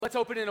Let's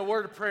open in a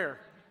word of prayer.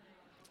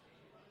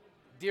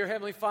 Dear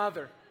Heavenly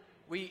Father,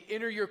 we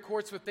enter your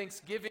courts with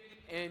thanksgiving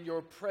and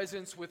your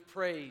presence with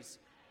praise.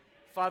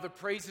 Father,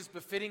 praise is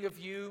befitting of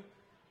you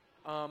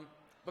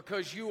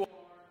because you are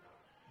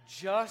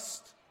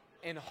just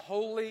and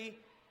holy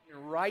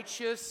and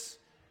righteous.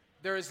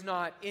 There is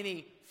not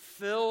any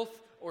filth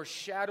or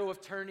shadow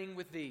of turning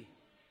with thee.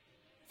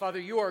 Father,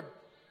 you are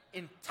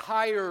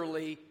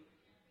entirely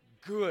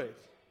good.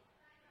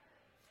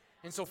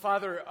 And so,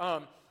 Father,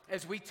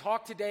 as we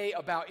talk today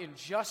about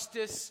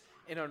injustice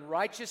and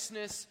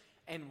unrighteousness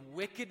and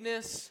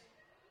wickedness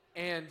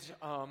and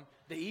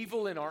the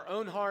evil in our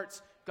own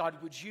hearts,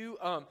 God, would you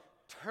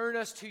turn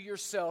us to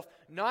yourself,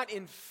 not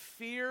in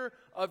fear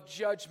of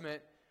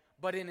judgment,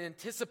 but in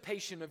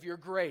anticipation of your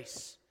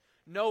grace,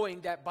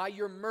 knowing that by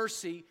your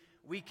mercy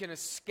we can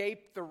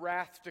escape the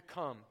wrath to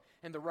come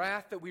and the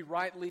wrath that we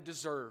rightly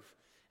deserve.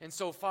 And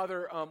so,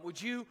 Father,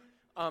 would you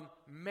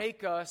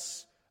make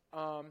us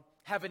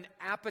have an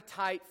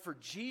appetite for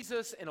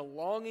Jesus and a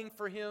longing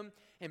for him,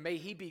 and may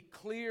he be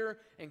clear.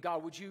 And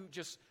God, would you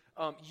just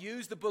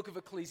use the book of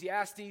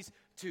Ecclesiastes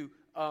to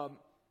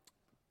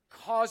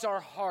cause our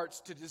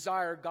hearts to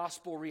desire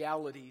gospel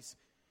realities.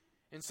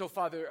 And so,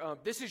 Father,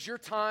 this is your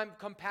time.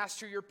 Come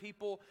pastor your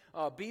people.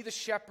 Be the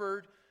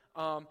shepherd.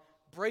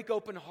 Break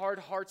open hard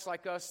hearts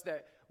like us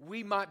that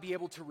we might be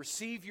able to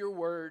receive your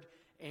word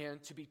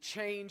and to be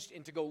changed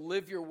and to go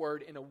live your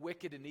word in a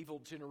wicked and evil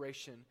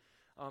generation.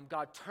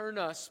 God, turn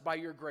us by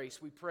your grace,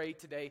 we pray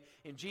today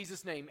in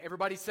Jesus' name.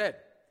 Everybody said,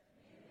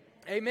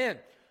 Amen.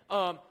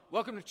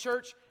 Welcome to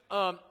church.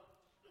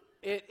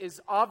 It is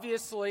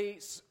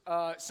obviously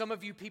some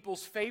of you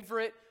people's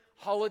favorite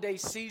holiday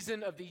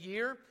season of the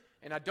year,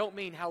 and I don't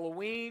mean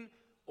Halloween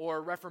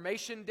or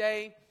Reformation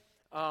Day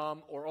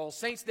or All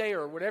Saints Day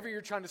or whatever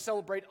you're trying to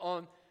celebrate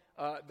on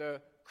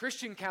the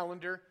Christian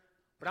calendar,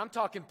 but I'm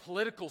talking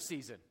political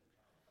season.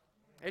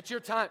 It's your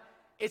time.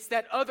 It's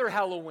that other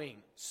Halloween,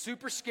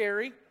 super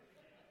scary,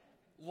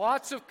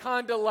 lots of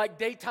kind of like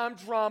daytime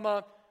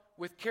drama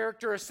with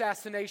character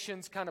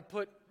assassinations kind of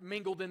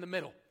mingled in the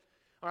middle.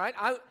 All right,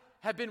 I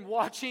have been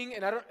watching,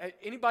 and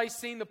anybody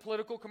seen the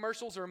political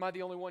commercials, or am I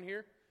the only one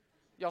here?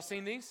 Y'all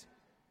seen these?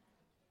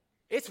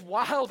 It's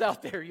wild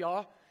out there,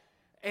 y'all.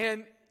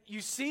 And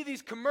you see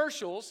these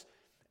commercials,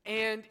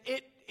 and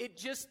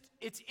it's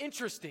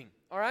interesting,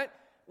 all right?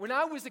 When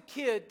I was a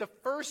kid, one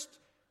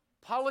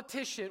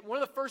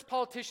of the first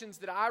politicians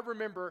that I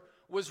remember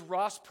was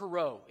Ross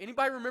Perot.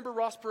 Anybody remember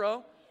Ross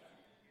Perot?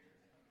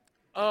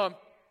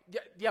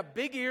 Yeah,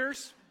 big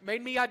ears,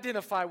 made me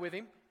identify with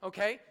him,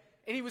 okay?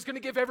 And he was going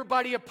to give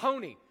everybody a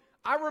pony.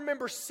 I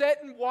remember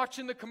sitting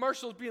watching the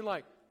commercials being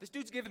like, this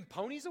dude's giving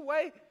ponies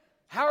away?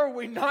 How are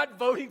we not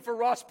voting for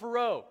Ross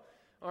Perot?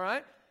 All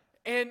right?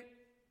 And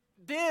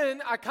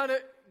then I kind of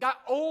got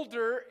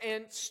older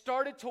and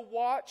started to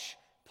watch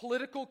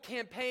political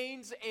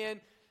campaigns and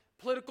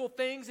political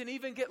things and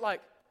even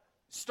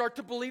start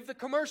to believe the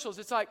commercials.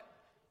 It's like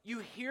you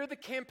hear the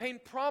campaign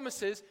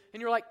promises and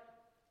you're like,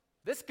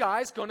 this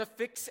guy's going to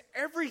fix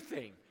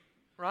everything,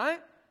 right?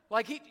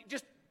 Like he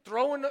just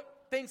throwing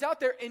things out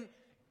there, and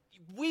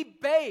we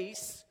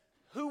base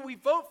who we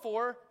vote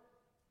for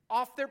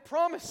off their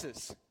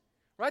promises,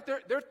 right?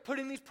 They're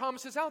putting these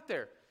promises out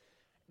there.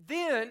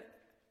 Then,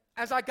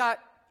 as I got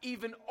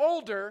even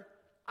older,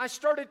 I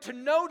started to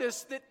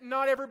notice that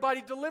not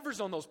everybody delivers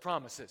on those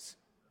promises.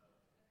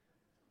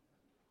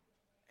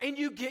 And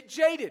you get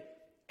jaded.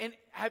 And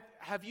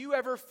have you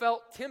ever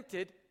felt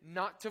tempted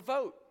not to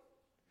vote?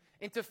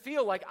 And to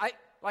feel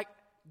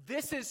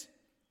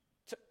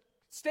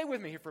stay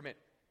with me here for a minute.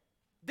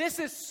 This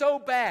is so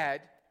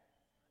bad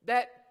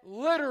that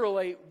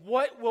literally,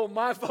 what will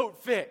my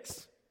vote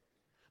fix?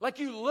 Like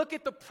you look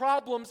at the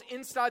problems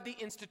inside the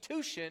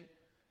institution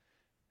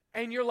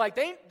and you're like,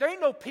 there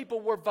ain't no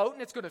people we're voting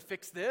that's going to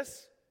fix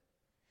this.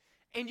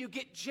 And you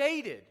get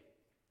jaded,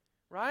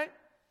 right?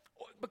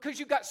 Because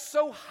you got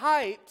so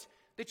hyped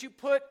that you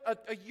put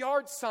a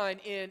yard sign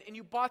in and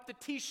you bought the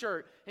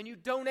t-shirt and you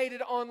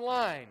donated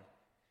online.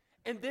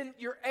 And then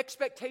your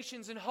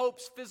expectations and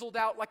hopes fizzled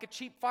out like a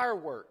cheap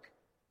firework.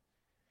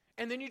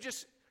 And then you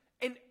just,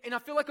 and I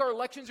feel like our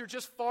elections are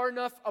just far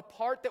enough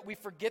apart that we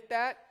forget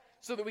that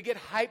so that we get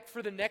hyped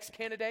for the next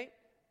candidate,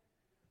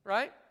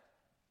 right?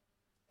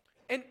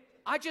 And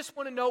I just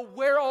want to know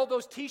where all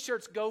those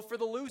t-shirts go for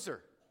the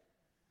loser.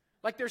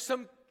 Like there's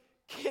some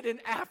kid in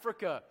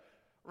Africa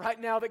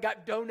right now that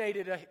got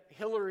donated a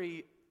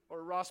Hillary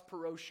or Ross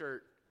Perot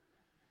shirt.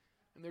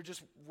 And they're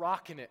just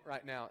rocking it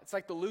right now. It's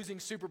like the losing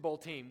Super Bowl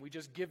team. We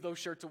just give those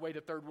shirts away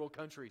to third world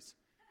countries.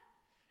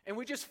 And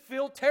we just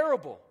feel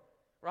terrible,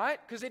 right?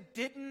 Because it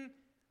didn't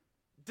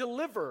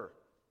deliver.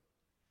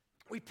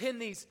 We pin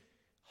these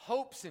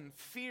hopes and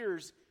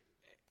fears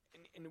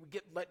and we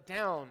get let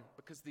down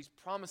because these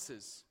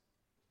promises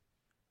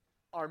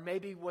are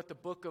maybe what the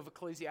book of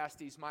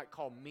Ecclesiastes might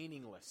call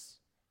meaningless,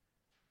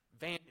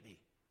 vanity,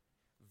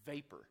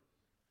 vapor.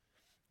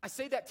 I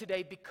say that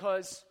today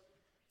because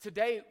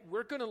today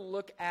we're going to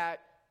look at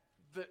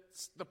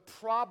the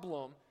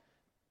problem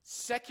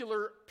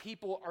secular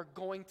people are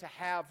going to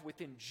have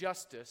with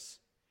injustice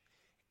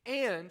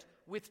and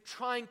with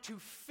trying to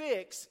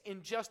fix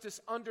injustice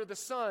under the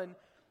sun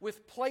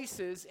with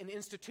places and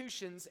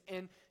institutions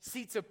and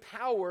seats of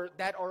power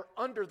that are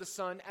under the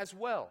sun as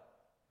well.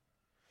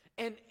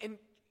 And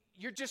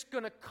you're just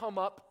going to come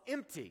up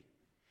empty.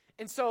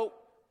 And so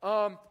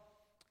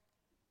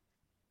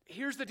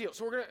here's the deal.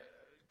 So we're going to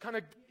kind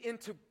of get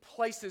into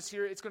places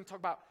here. It's going to talk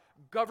about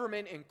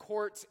government and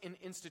courts and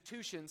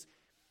institutions.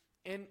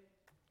 And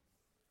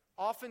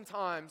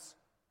oftentimes,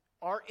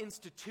 our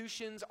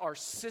institutions, our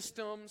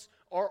systems,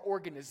 our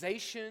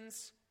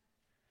organizations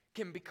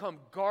can become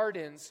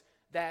gardens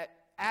that,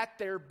 at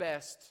their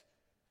best,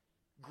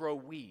 grow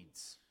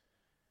weeds.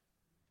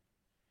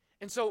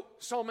 And so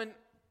Solomon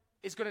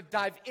is going to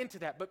dive into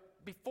that. But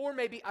before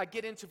maybe I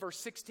get into verse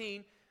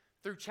 16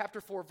 through chapter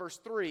 4, verse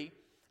 3,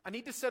 I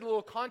need to set a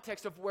little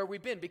context of where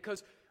we've been,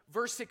 because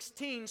verse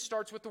 16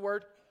 starts with the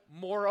word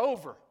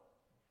moreover.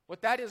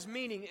 What that is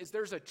meaning is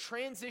there's a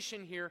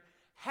transition here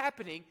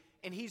happening,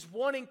 and he's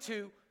wanting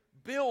to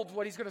build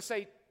what he's going to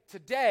say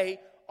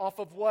today off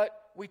of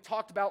what we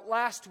talked about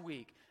last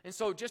week. And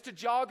so just to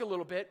jog a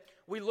little bit,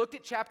 we looked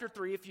at chapter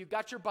 3. If you've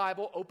got your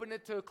Bible, open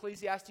it to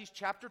Ecclesiastes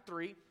chapter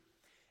 3.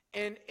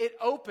 And it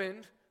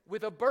opened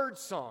with a bird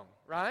song,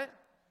 right?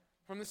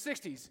 From the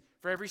 60s.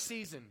 For every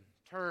season,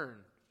 turn,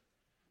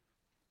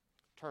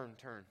 turn,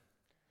 turn.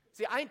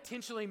 See, I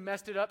intentionally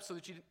messed it up so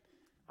that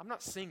I'm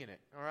not singing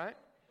it, all right?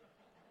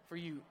 For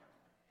you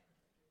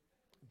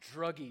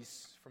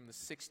druggies from the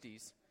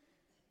 60s,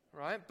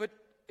 right? But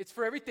it's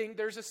for everything.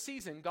 There's a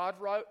season. God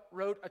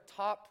wrote a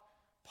top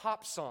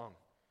pop song,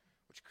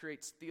 which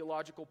creates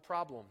theological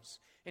problems.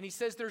 And he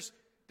says there's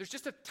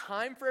just a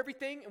time for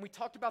everything. And we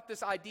talked about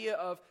this idea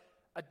of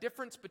a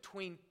difference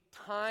between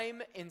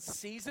time and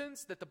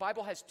seasons, that the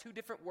Bible has two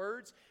different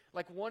words.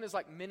 Like one is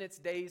like minutes,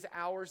 days,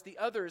 hours. The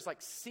other is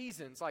like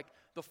seasons, like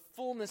the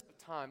fullness of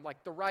time,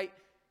 like the right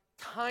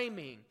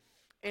timing.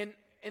 And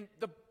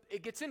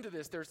it gets into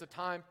this. There's a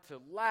time to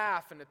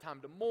laugh and a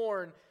time to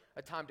mourn,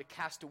 a time to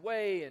cast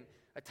away and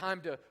a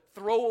time to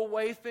throw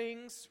away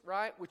things,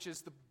 right? Which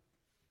is the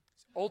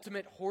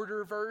ultimate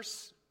hoarder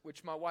verse,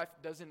 which my wife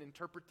doesn't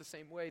interpret the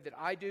same way that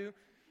I do,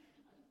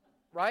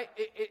 right?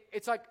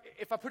 It's like,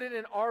 if I put it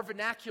in our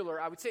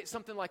vernacular, I would say it's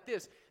something like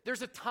this.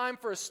 There's a time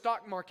for a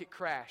stock market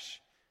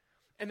crash,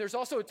 and there's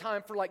also a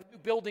time for like new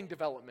building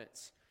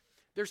developments.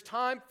 There's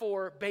time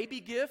for baby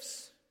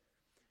gifts,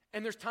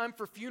 and there's time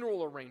for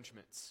funeral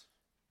arrangements.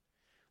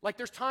 Like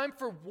there's time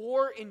for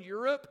war in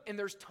Europe, and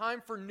there's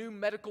time for new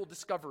medical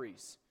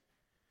discoveries.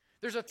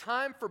 There's a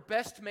time for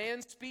best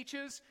man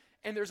speeches,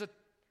 and there's a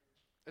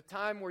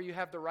time where you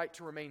have the right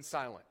to remain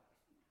silent.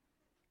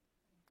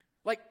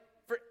 Like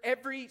for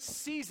every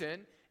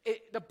season,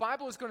 the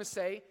Bible is going to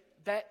say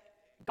that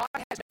God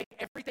has made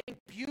everything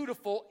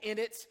beautiful in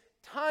its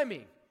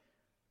timing.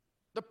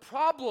 The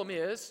problem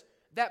is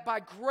that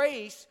by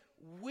grace,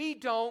 we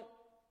don't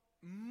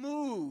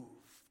move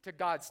to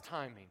God's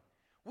timing.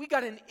 We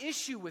got an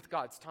issue with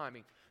God's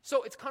timing.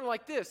 So it's kind of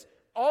like this.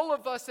 All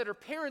of us that are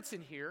parents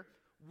in here,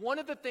 one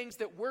of the things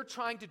that we're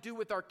trying to do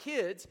with our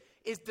kids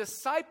is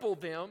disciple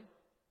them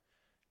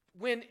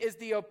when is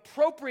the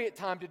appropriate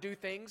time to do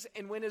things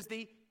and when is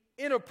the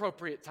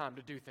inappropriate time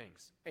to do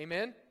things.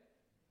 Amen?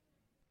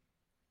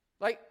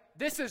 Like,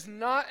 this is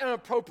not an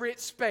appropriate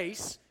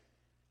space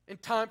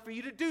and time for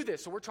you to do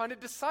this. So we're trying to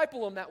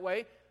disciple them that way.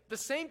 At the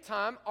same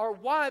time, our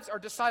wives are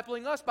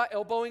discipling us by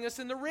elbowing us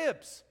in the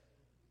ribs.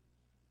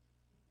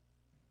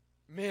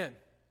 Men,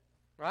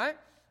 right?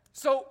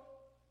 So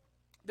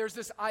there's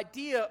this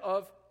idea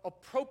of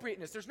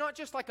appropriateness. There's not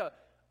just like a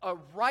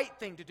right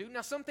thing to do.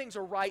 Now, some things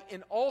are right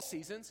in all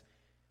seasons,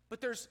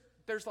 but there's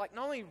like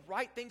not only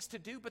right things to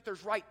do, but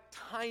there's right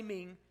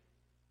timing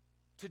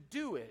to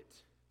do it.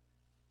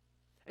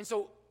 And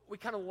so we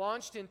kind of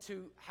launched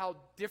into how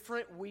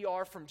different we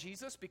are from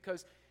Jesus,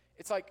 because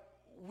it's like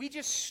we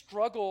just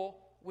struggle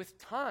with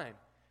time.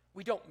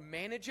 We don't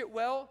manage it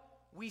well.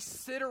 We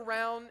sit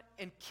around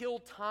and kill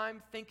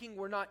time thinking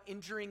we're not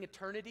injuring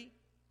eternity.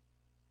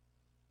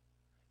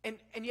 And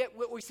yet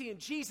what we see in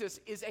Jesus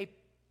is a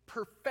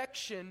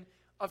perfection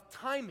of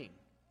timing.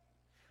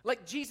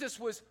 Like Jesus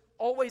was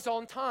always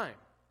on time.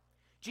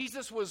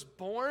 Jesus was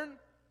born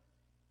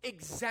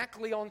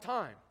exactly on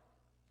time.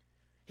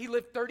 He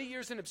lived 30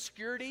 years in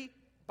obscurity,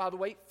 by the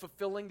way,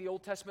 fulfilling the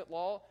Old Testament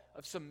law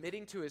of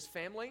submitting to his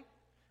family.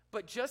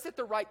 But just at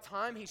the right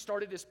time, he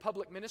started his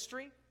public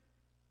ministry.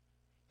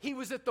 He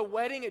was at the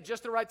wedding at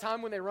just the right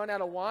time when they run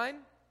out of wine.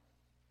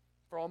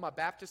 For all my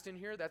Baptists in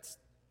here, that's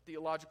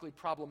theologically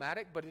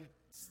problematic, but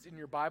it's in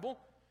your Bible.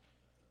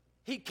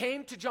 He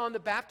came to John the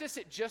Baptist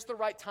at just the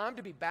right time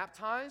to be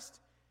baptized.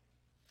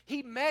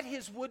 He met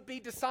his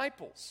would-be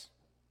disciples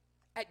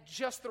at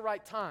just the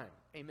right time.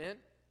 Amen?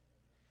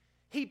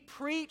 He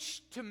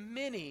preached to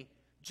many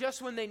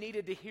just when they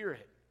needed to hear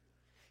it.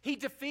 He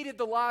defeated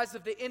the lies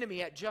of the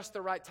enemy at just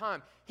the right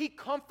time. He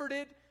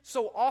comforted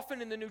so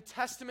often in the New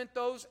Testament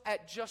those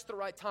at just the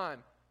right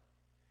time.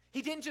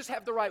 He didn't just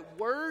have the right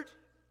word,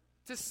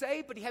 to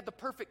say, but he had the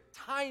perfect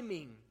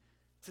timing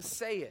to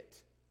say it.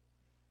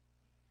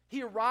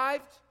 He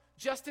arrived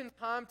just in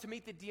time to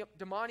meet the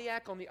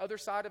demoniac on the other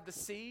side of the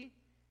sea.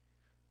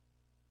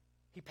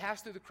 He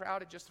passed through the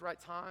crowd at just the right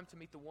time to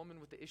meet the woman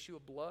with the issue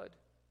of blood.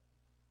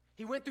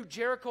 He went through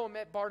Jericho and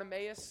met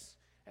Bartimaeus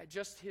at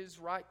just his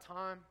right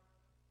time.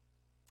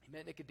 He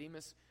met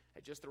Nicodemus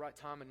at just the right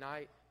time of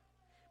night.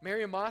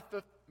 Mary and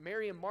Martha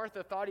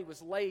thought he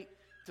was late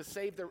to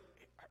save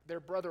their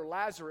brother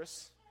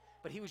Lazarus,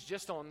 but he was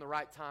just on the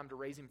right time to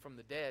raise him from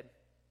the dead.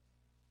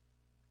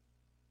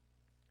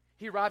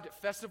 He arrived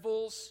at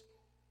festivals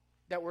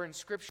that were in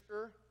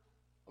Scripture,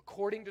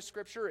 according to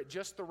Scripture, at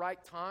just the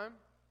right time.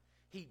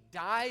 He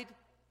died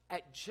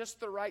at just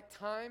the right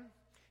time.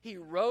 He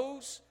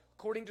rose,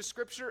 according to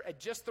Scripture, at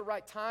just the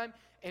right time.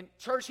 And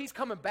church, he's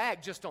coming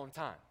back just on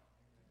time.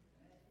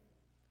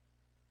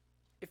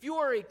 If you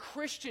are a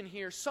Christian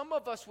here, some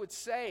of us would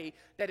say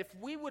that if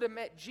we would have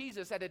met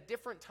Jesus at a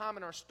different time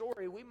in our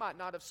story, we might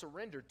not have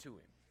surrendered to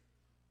him.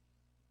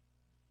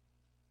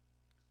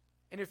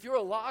 And if you're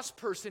a lost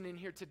person in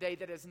here today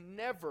that has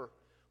never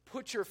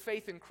put your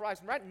faith in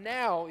Christ, right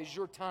now is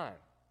your time.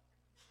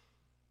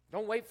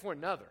 Don't wait for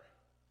another.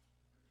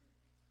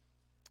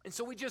 And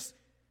so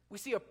we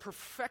see a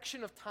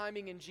perfection of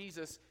timing in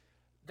Jesus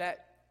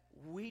that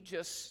we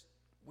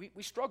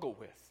struggle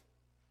with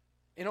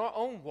in our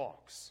own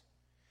walks.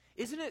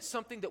 Isn't it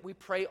something that we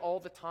pray all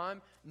the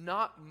time?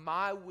 Not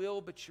my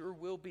will, but your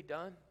will be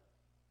done.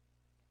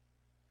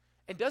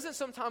 And doesn't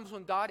sometimes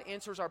when God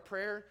answers our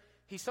prayer,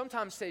 he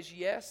sometimes says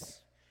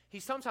yes,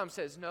 he sometimes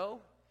says no,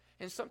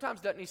 and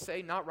sometimes doesn't he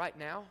say not right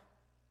now?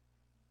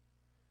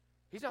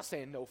 He's not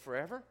saying no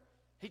forever.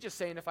 He's just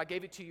saying if I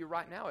gave it to you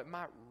right now, it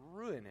might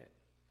ruin it.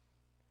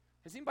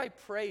 Has anybody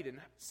prayed and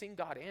seen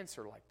God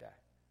answer like that?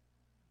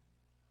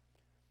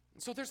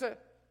 And so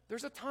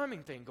there's a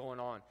timing thing going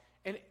on.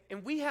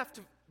 And we have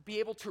to be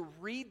able to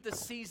read the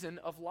season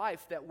of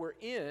life that we're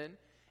in.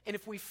 And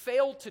if we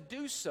fail to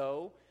do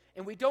so,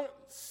 and we don't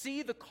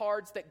see the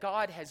cards that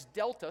God has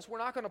dealt us, we're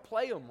not going to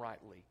play them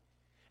rightly.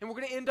 And we're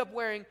going to end up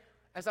wearing,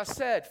 as I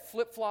said,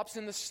 flip-flops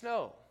in the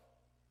snow.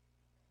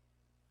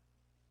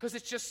 Because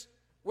it's just,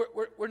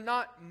 we're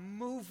not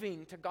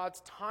moving to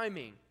God's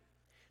timing.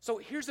 So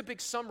here's a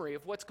big summary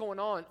of what's going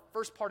on,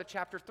 first part of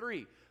chapter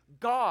 3.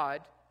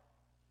 God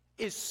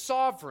is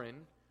sovereign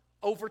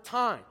over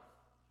time.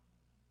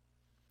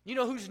 You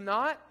know who's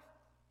not?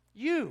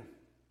 You.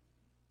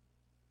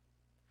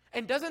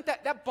 And doesn't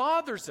that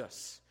bothers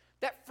us?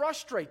 That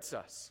frustrates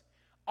us.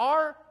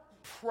 Our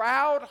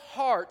proud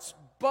hearts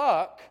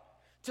buck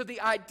to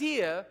the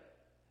idea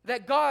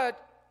that God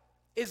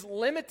is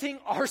limiting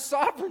our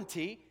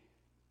sovereignty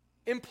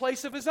in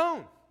place of his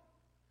own.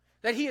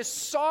 That he is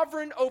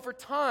sovereign over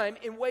time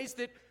in ways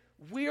that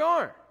we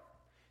aren't.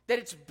 That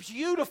it's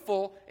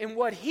beautiful in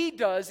what he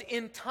does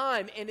in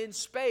time and in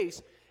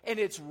space, and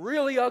it's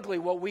really ugly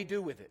what we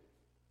do with it.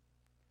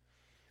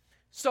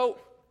 So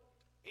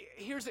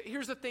here's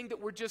the thing that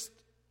we're just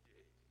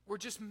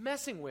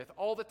messing with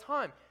all the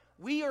time.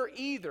 We are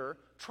either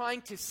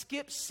trying to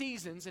skip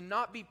seasons and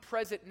not be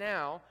present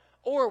now,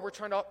 or we're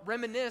trying to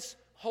reminisce,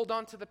 hold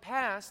on to the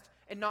past,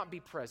 and not be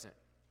present.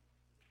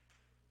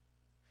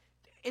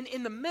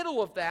 In the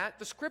middle of that,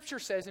 the Scripture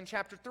says in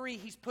chapter 3,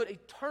 he's put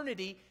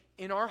eternity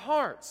in our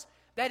hearts.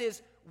 That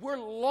is, we're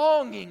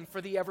longing for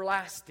the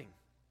everlasting.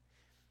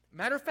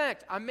 Matter of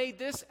fact, I made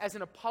this as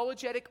an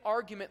apologetic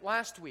argument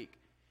last week.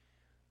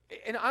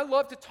 And I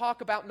love to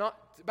talk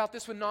about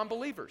this with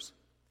non-believers.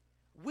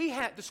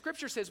 The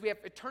Scripture says we have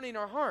eternity in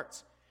our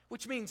hearts,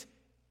 which means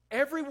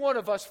every one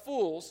of us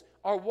fools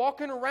are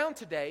walking around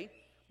today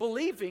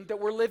believing that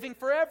we're living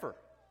forever.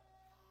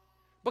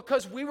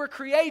 Because we were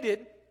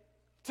created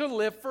to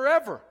live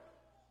forever.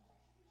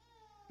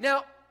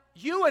 Now,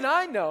 you and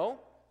I know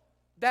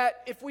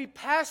that if we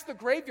pass the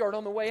graveyard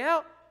on the way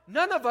out,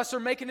 none of us are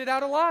making it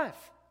out alive.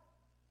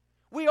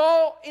 We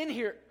all in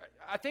here,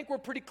 I think we're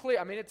pretty clear.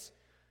 I mean, it's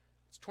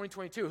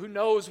 2022. Who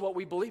knows what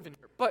we believe in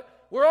here? But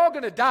we're all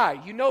going to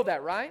die. You know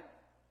that, right?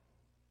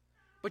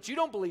 But you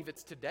don't believe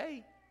it's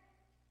today.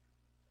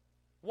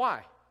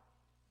 Why?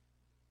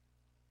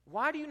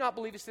 Why do you not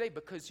believe it's today?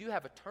 Because you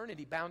have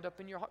eternity bound up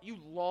in your heart. You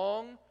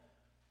long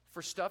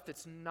for stuff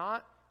that's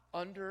not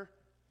under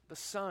the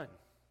sun.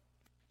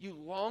 You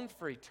long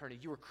for eternity.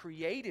 You were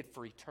created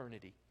for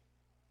eternity.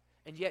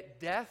 And yet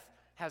death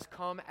has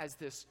come as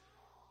this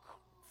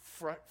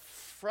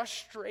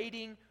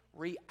frustrating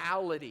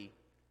reality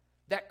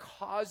that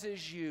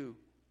causes you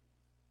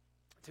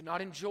to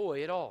not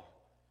enjoy it all.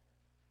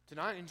 To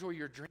not enjoy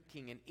your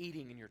drinking and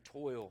eating and your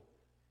toil.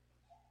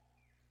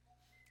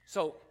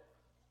 So,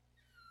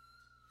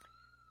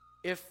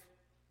 if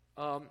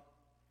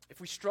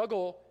we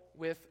struggle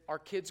with our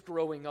kids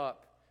growing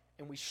up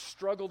and we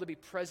struggle to be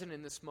present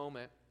in this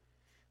moment,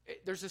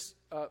 there's this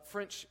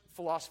French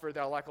philosopher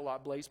that I like a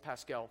lot, Blaise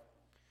Pascal.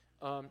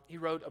 He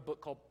wrote a book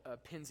called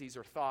Pensies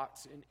or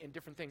Thoughts and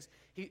different things.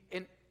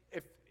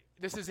 If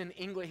this is in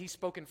English, he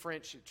spoke in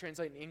French,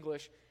 translate in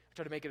English. I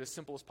try to make it as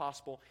simple as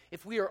possible.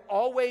 If we are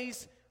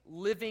always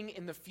living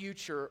in the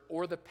future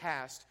or the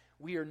past,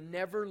 we are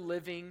never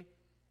living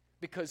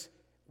because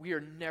we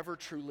are never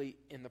truly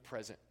in the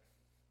present.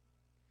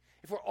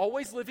 If we're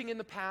always living in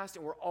the past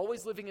and we're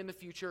always living in the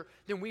future,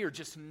 then we are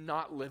just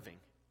not living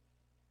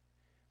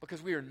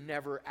because we are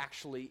never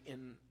actually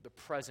in the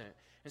present.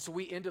 And so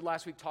we ended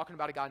last week talking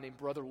about a guy named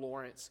Brother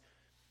Lawrence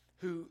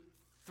who,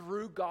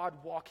 through God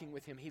walking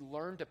with him, he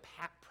learned to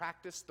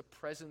practice the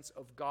presence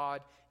of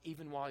God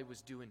even while he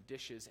was doing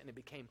dishes, and it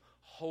became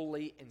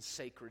holy and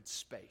sacred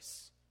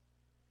space.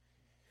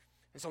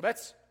 And so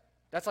that's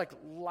like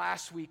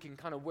last week and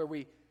kind of where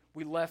we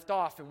left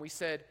off, and we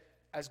said,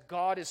 as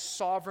God is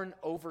sovereign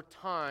over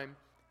time,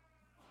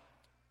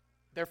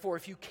 therefore,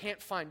 if you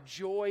can't find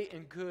joy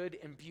and good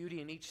and beauty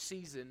in each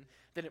season,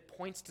 then it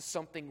points to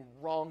something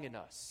wrong in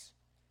us.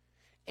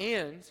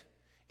 And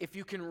if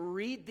you can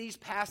read these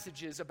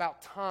passages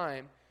about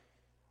time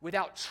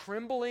without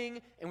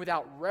trembling and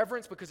without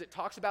reverence, because it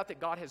talks about that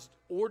God has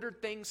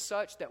ordered things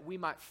such that we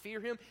might fear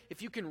him,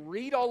 if you can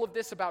read all of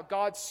this about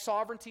God's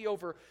sovereignty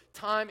over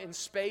time and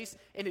space,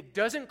 and it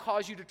doesn't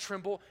cause you to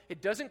tremble,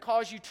 it doesn't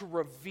cause you to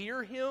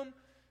revere him,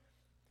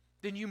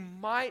 then you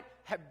might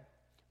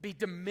be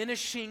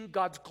diminishing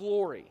God's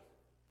glory.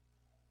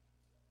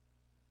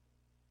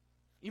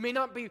 You may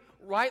not be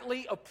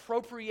rightly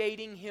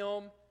appropriating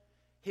him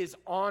his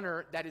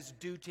honor that is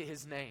due to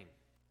his name.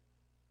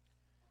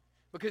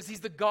 Because he's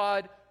the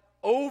God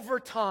over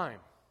time.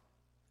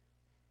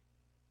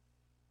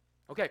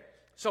 Okay,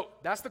 so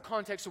that's the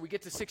context. So we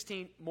get to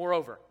 16,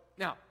 moreover.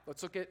 Now,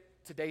 let's look at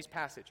today's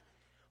passage.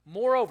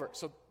 Moreover,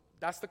 so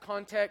that's the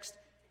context.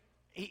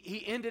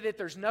 He ended it.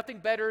 There's nothing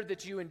better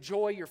that you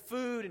enjoy your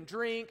food and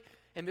drink,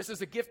 and this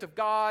is a gift of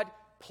God,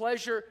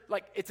 pleasure.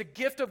 Like, it's a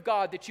gift of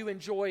God that you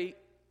enjoy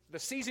the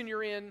season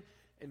you're in,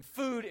 and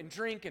food and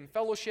drink and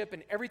fellowship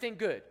and everything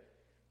good.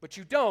 But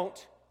you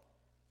don't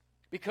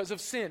because of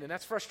sin, and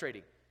that's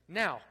frustrating.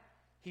 Now,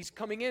 he's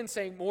coming in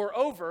saying,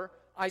 moreover,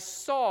 I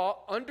saw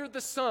under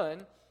the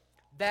sun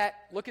that,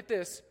 look at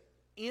this,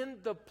 in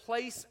the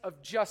place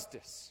of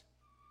justice.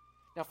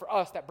 Now, for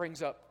us, that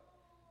brings up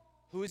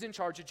who is in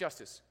charge of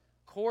justice?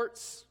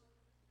 Courts,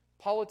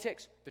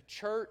 politics, the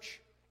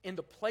church. In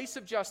the place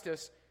of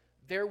justice,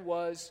 there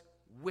was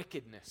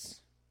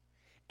wickedness.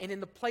 And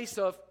in the place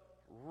of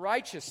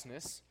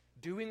righteousness,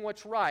 doing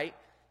what's right,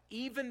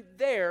 even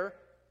there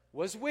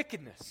was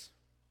wickedness.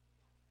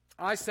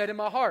 I said in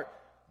my heart,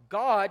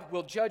 God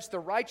will judge the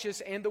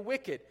righteous and the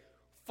wicked,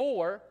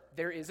 for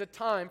there is a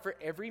time for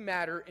every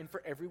matter and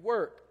for every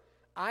work.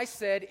 I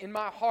said in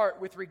my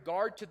heart with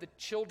regard to the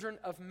children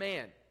of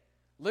man,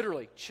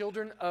 literally,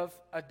 children of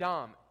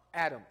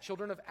Adam,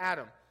 children of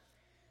Adam,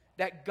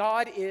 that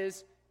God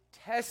is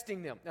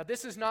testing them. Now,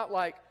 this is not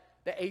like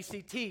the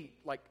ACT,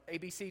 like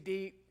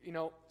ABCD,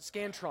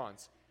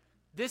 scantrons.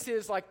 This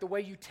is like the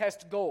way you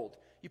test gold.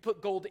 You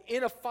put gold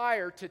in a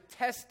fire to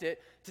test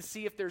it to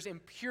see if there's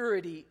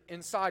impurity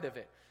inside of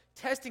it.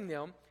 Testing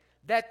them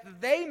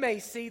that they may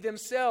see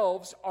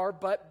themselves are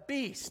but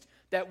beasts.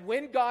 That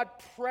when God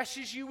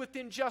presses you with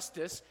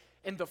injustice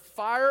in the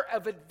fire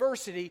of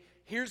adversity,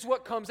 here's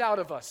what comes out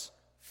of us: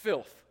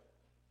 filth.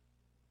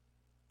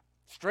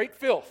 Straight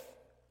filth.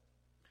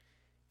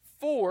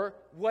 For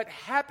what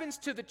happens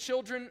to the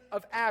children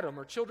of Adam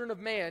or children of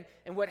man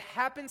and what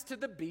happens to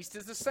the beast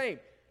is the same.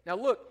 Now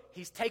look,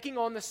 he's taking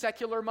on the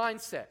secular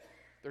mindset.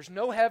 There's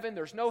no heaven,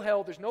 there's no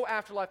hell, there's no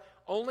afterlife,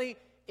 only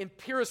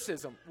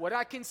empiricism, what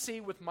I can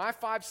see with my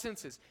five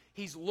senses.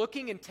 He's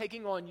looking and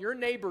taking on your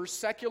neighbor's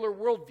secular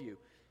worldview,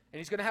 and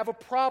he's going to have a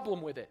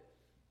problem with it.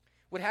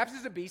 What happens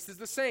to the beast is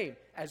the same.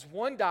 As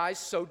one dies,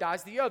 so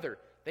dies the other.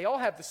 They all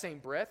have the same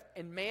breath,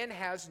 and man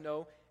has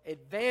no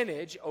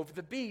advantage over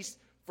the beast,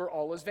 for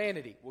all is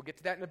vanity. We'll get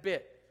to that in a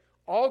bit.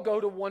 All go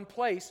to one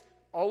place,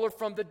 all are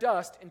from the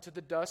dust, and to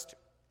the dust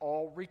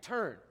all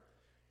return.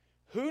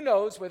 Who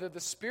knows whether the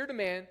spirit of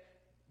man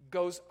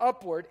goes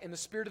upward and the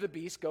spirit of the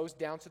beast goes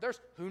down to the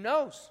earth? Who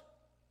knows?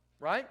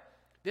 Right?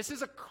 This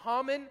is a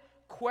common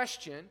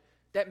question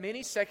that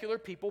many secular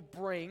people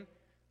bring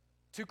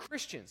to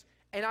Christians.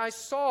 And I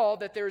saw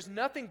that there is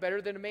nothing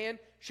better than a man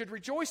should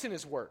rejoice in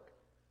his work,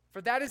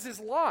 for that is his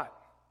lot.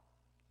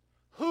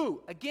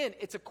 Who? Again,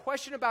 it's a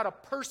question about a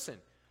person.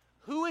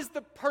 Who is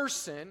the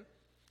person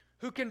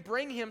who can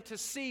bring him to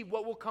see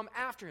what will come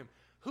after him?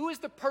 Who is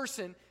the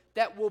person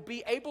that will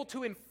be able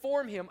to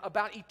inform him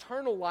about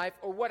eternal life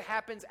or what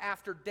happens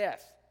after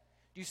death?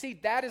 Do you see?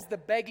 That is the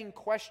begging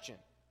question.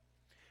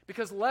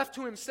 Because left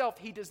to himself,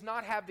 he does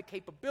not have the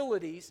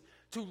capabilities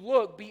to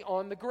look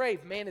beyond the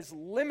grave. Man is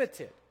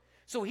limited.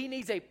 So he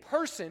needs a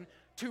person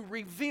to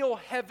reveal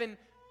heaven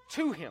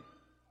to him.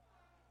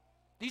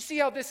 Do you see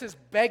how this is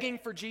begging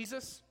for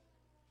Jesus?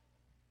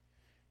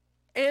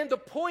 And the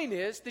point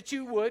is that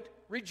you would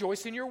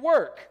rejoice in your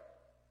work.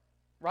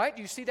 Right?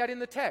 Do you see that in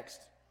the text?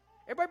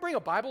 Everybody bring a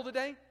Bible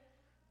today?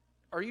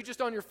 Or are you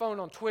just on your phone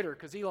on Twitter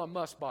because Elon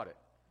Musk bought it?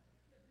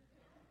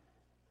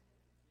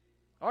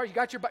 All right, you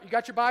got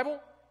your Bible?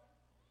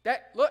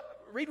 Look,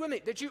 read with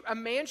me. A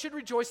man should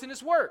rejoice in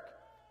his work.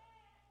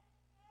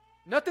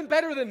 Nothing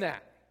better than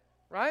that,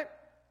 right?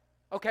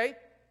 Okay.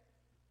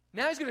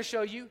 Now he's going to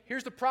show you,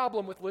 here's the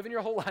problem with living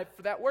your whole life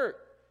for that work.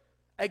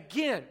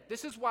 Again,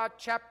 this is why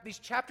these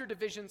chapter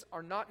divisions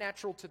are not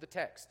natural to the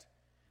text.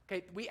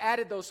 Okay, we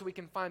added those so we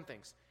can find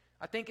things.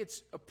 I think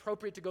it's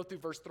appropriate to go through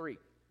verse 3.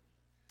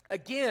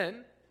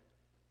 Again,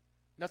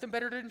 nothing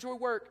better to enjoy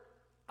work.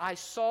 I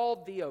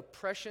saw the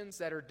oppressions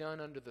that are done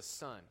under the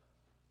sun.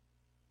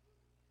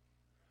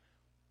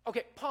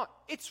 Okay, Paul,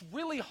 it's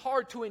really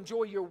hard to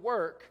enjoy your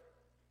work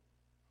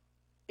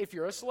if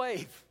you're a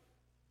slave.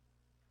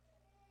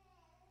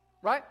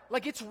 Right?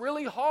 Like, it's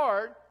really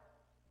hard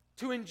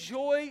to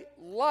enjoy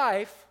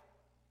life,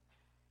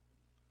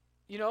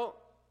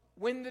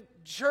 when the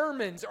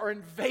Germans are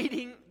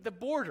invading the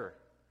border.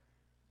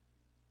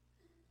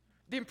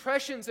 The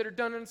impressions that are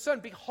done on the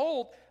sun.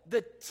 Behold,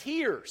 the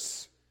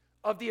tears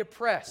of the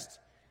oppressed.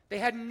 They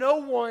had no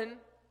one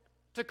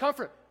to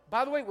comfort.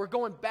 By the way, we're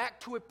going back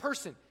to a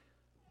person.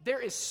 There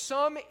is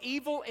some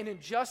evil and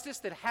injustice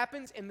that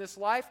happens in this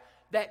life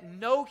that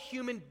no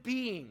human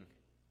being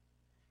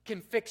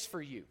can fix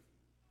for you.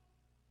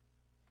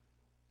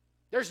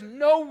 There's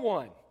no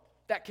one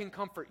that can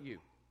comfort you.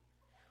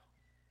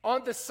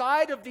 On the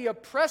side of the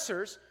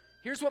oppressors,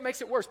 here's what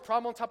makes it worse.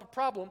 Problem on top of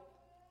problem.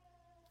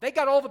 They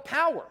got all the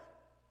power.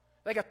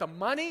 They got the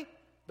money,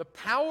 the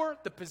power,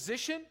 the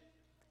position,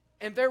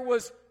 and there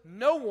was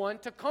no one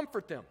to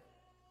comfort them.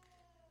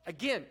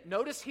 Again,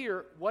 notice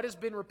here what has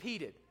been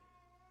repeated.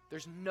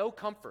 There's no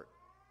comfort.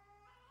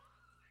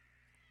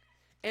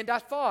 And I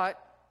thought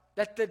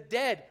that the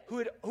dead,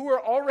 who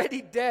are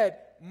already dead,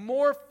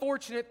 more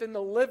fortunate than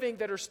the living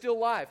that are still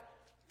alive.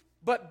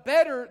 But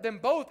better than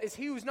both is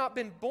he who's not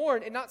been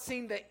born and not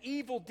seen the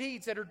evil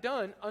deeds that are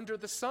done under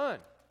the sun.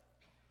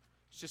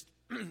 It's just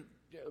a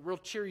real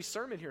cheery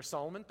sermon here,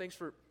 Solomon. Thanks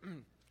for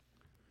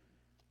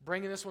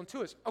bringing this one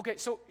to us. Okay,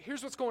 so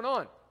here's what's going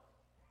on.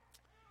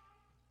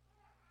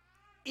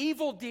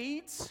 Evil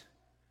deeds,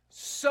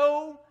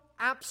 so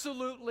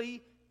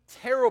absolutely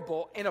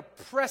terrible and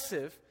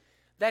oppressive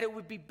that it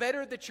would be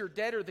better that you're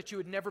dead or that you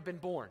had never been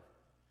born.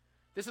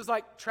 This is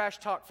like trash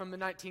talk from the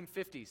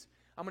 1950s.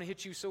 I'm going to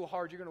hit you so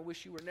hard you're going to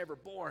wish you were never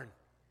born.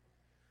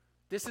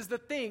 This is the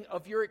thing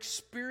of you're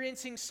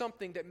experiencing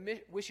something that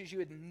wishes you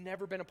had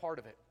never been a part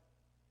of it.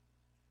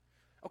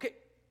 Okay,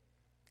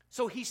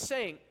 so he's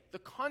saying the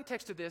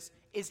context of this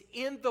is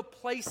in the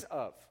place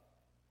of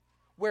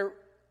where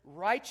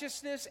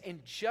righteousness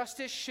and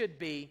justice should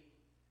be,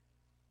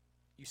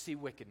 you see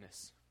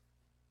wickedness.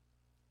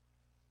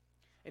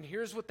 And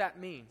here's what that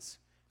means.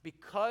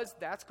 Because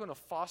that's going to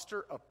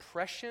foster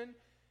oppression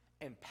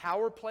and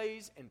power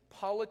plays and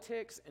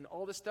politics and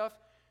all this stuff,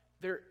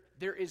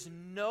 there is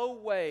no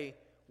way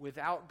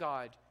without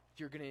God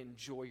you're going to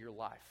enjoy your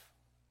life.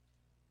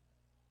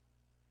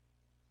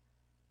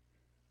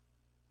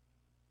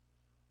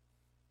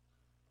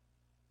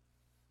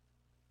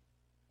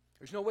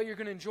 There's no way you're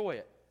going to enjoy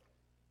it.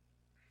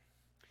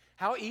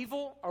 How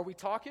evil are we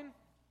talking?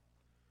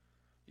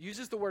 It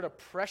uses the word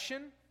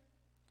oppression.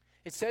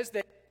 It says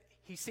that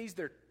he sees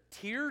their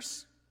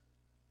tears.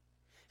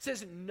 It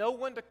says no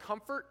one to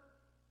comfort.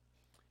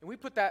 And we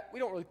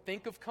don't really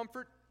think of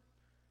comfort.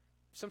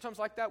 Sometimes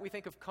like that, we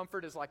think of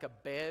comfort as like a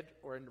bed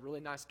or a really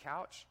nice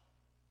couch.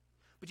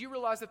 But do you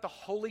realize that the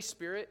Holy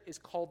Spirit is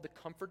called the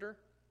Comforter?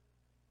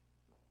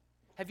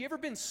 Have you ever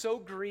been so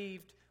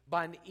grieved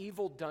by an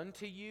evil done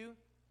to you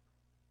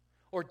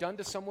or done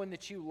to someone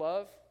that you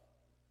love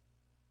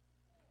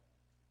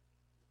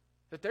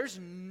that there's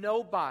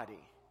nobody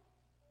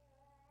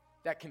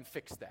that can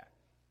fix that?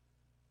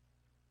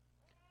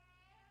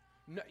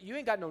 No, you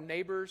ain't got no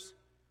neighbors,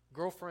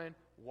 girlfriend,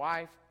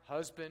 wife,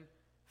 husband,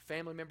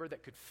 family member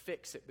that could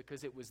fix it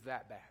because it was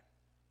that bad.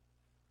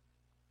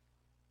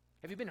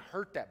 Have you been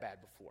hurt that bad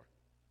before?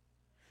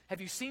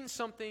 Have you seen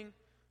something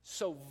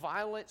so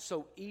violent,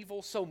 so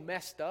evil, so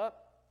messed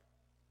up?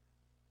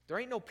 There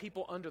ain't no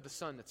people under the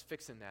sun that's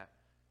fixing that.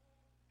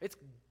 It's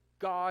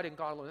God and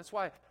God alone. That's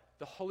why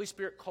the Holy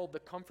Spirit, called the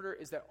Comforter,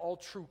 is that all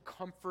true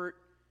comfort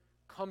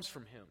comes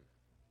from Him.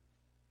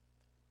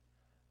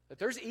 That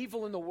there's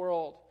evil in the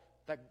world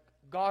that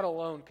God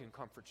alone can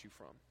comfort you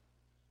from.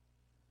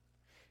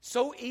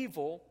 So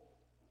evil,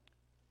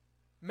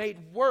 made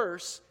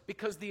worse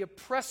because the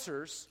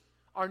oppressors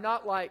are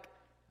not like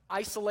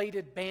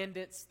isolated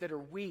bandits that are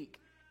weak.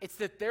 It's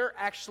that they're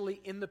actually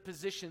in the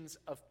positions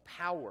of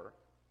power.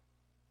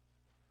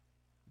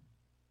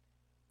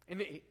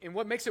 And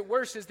what makes it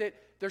worse is that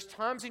there's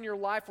times in your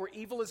life where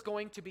evil is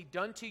going to be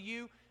done to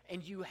you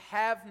and you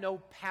have no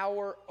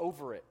power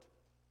over it.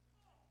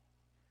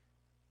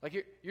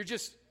 Like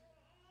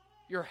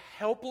you're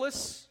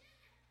helpless.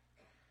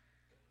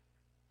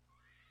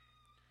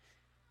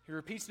 He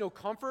repeats no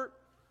comfort.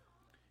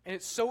 And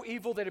it's so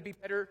evil that it'd be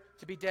better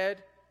to be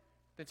dead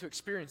than to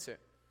experience it.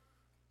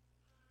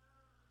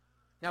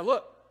 Now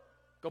look,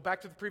 go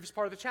back to the previous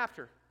part of the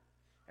chapter.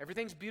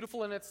 Everything's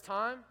beautiful in its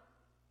time.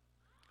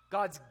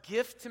 God's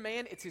gift to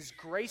man, it's His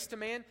grace to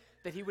man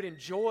that he would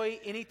enjoy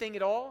anything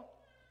at all.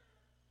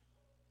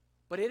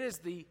 But it is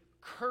the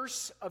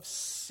curse of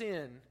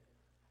sin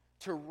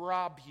to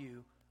rob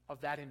you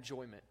of that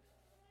enjoyment.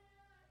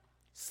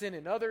 Sin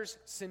in others,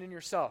 sin in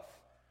yourself.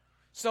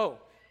 So,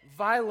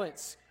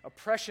 violence,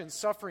 oppression,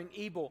 suffering,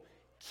 evil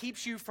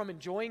keeps you from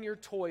enjoying your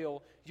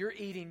toil, you're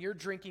eating, you're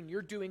drinking,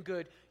 you're doing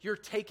good, you're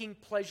taking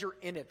pleasure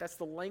in it. That's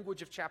the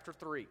language of chapter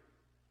 3.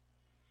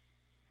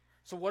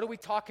 So what are we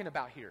talking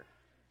about here?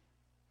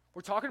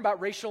 We're talking about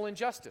racial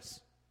injustice.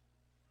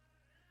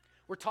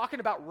 We're talking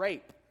about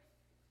rape.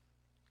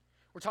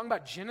 We're talking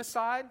about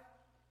genocide.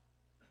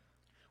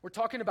 We're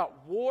talking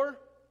about war.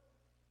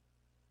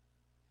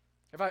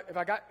 Have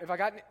I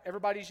got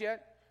everybody's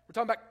yet? We're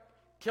talking about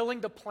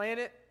killing the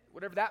planet,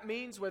 whatever that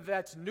means, whether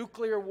that's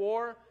nuclear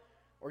war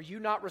or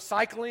you not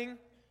recycling.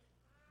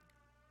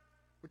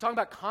 We're talking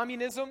about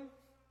communism.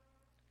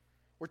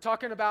 We're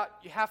talking about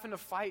you having to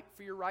fight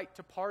for your right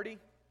to party.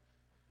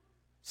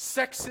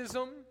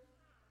 Sexism.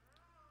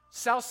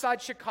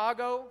 Southside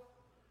Chicago.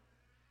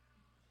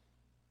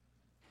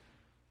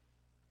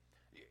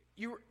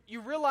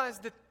 You realize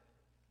that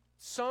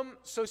some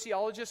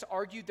sociologists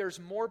argue there's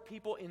more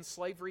people in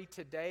slavery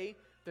today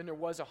than there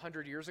was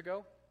 100 years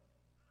ago.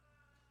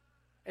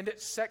 And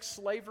that sex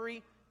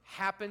slavery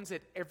happens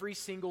at every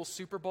single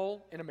Super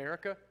Bowl in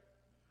America.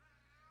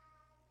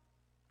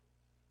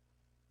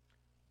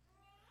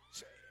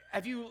 So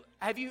have you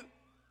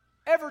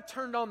ever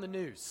turned on the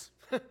news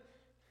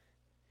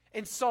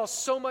and saw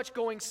so much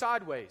going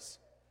sideways?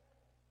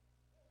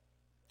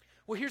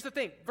 Well, here's the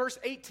thing. Verse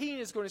 18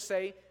 is going to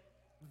say,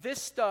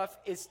 this stuff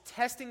is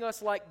testing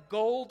us like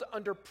gold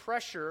under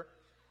pressure,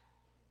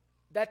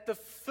 that the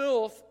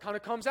filth kind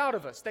of comes out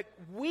of us, that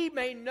we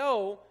may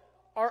know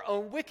our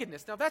own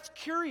wickedness. Now that's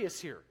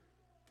curious here,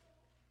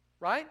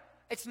 right?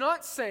 It's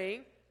not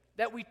saying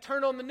that we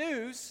turn on the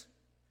news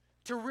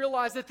to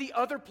realize that the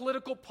other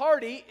political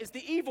party is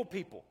the evil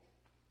people.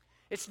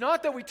 It's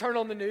not that we turn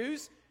on the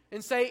news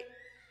and say,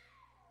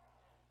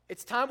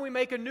 it's time we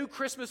make a new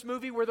Christmas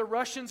movie where the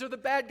Russians are the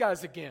bad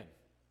guys again.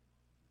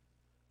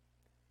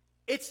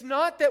 It's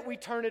not that we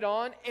turn it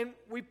on and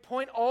we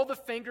point all the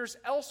fingers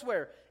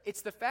elsewhere.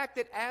 It's the fact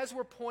that as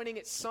we're pointing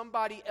at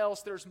somebody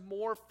else, there's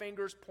more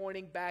fingers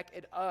pointing back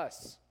at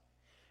us.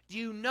 Do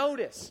you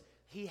notice?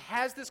 He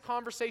has this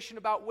conversation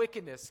about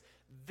wickedness.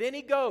 Then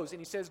he goes and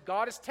he says,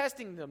 God is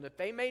testing them that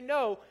they may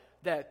know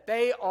that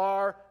they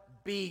are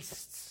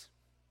beasts.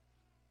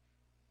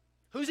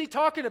 Who's he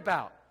talking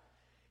about?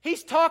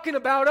 He's talking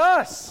about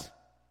us.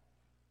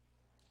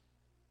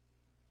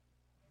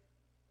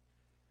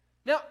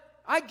 Now,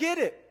 I get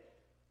it.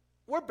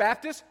 We're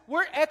Baptists.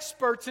 We're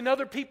experts in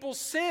other people's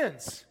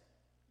sins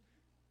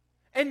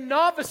and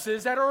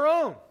novices at our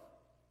own.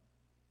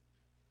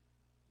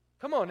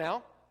 Come on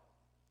now.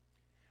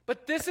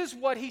 But this is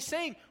what he's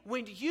saying.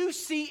 When you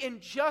see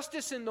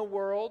injustice in the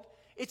world,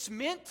 it's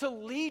meant to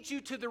lead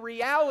you to the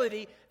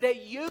reality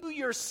that you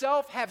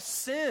yourself have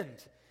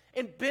sinned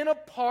and been a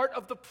part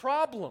of the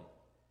problem.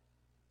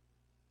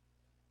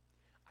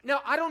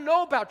 Now, I don't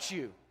know about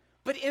you,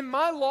 but in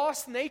my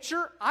lost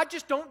nature, I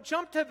just don't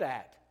jump to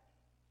that.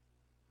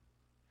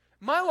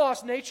 My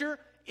lost nature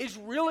is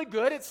really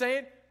good at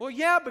saying, well,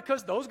 yeah,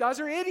 because those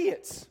guys are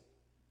idiots.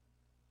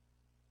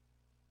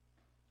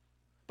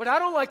 But I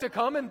don't like to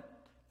come and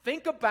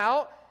think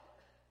about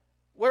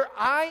where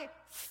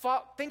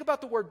think about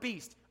the word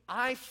beast.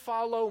 I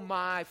follow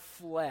my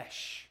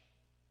flesh.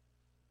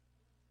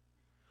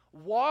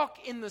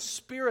 Walk in the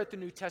Spirit, the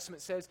New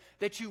Testament says,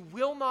 that you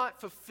will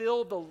not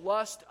fulfill the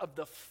lust of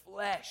the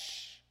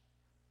flesh.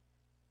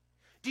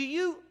 Do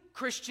you,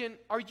 Christian,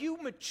 are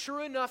you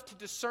mature enough to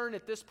discern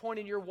at this point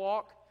in your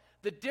walk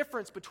the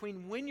difference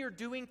between when you're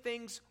doing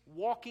things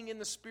walking in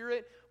the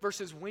Spirit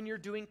versus when you're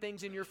doing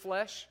things in your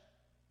flesh?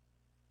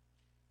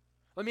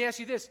 Let me ask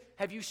you this.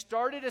 Have you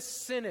started a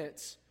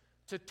sentence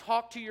to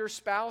talk to your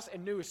spouse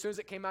and knew as soon as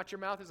it came out your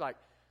mouth, it's like,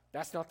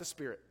 that's not the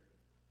Spirit?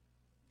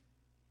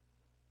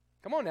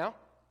 Come on now.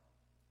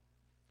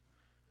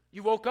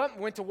 You woke up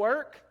and went to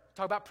work.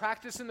 Talk about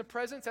practice in the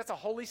presence. That's a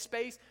holy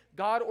space,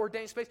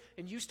 God-ordained space.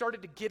 And you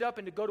started to get up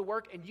and to go to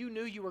work, and you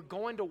knew you were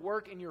going to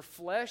work in your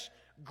flesh,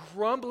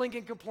 grumbling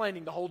and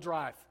complaining the whole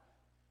drive.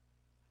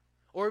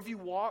 Or have you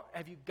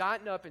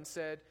gotten up and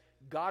said,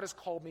 God has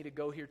called me to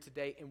go here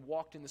today, and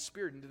walked in the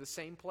Spirit into the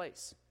same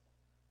place?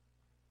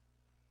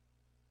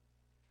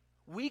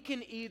 We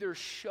can either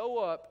show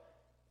up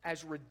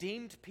as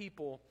redeemed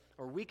people,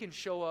 or we can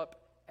show up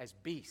as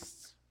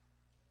beasts.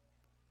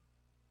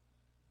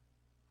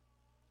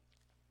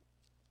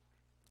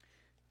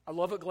 I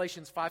love what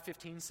Galatians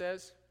 5:15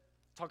 says,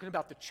 talking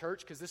about the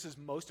church, because this is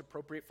most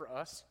appropriate for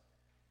us.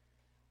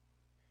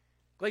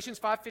 Galatians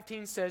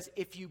 5:15 says,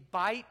 if you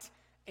bite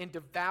and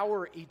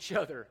devour each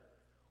other,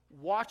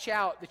 watch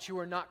out that you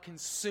are not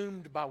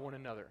consumed by one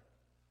another.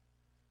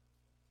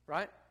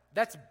 Right?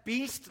 That's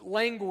beast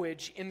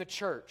language in the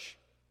church.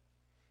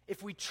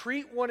 If we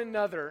treat one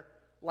another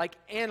like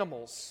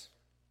animals,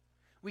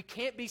 we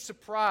can't be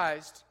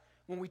surprised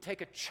when we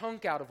take a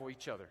chunk out of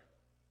each other.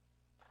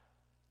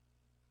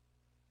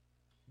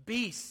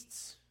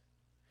 Beasts.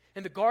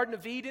 In the Garden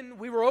of Eden,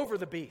 we were over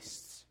the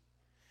beasts.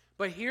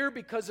 But here,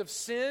 because of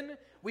sin,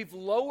 we've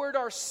lowered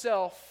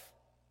ourselves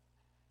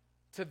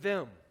to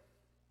them.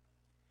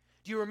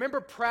 Do you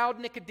remember proud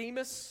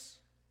Nicodemus?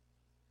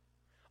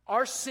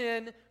 Our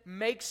sin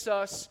makes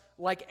us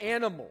like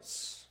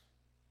animals.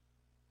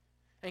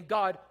 And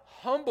God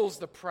humbles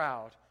the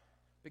proud,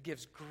 but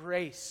gives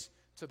grace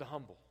to the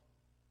humble.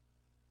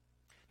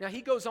 Now,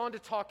 he goes on to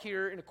talk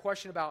here in a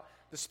question about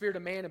the spirit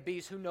of man and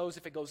beast. Who knows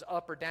if it goes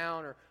up or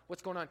down or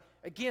what's going on?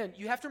 Again,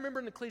 you have to remember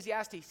in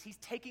Ecclesiastes, he's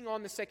taking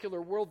on the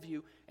secular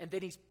worldview and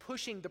then he's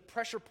pushing the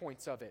pressure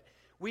points of it.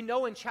 We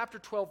know in chapter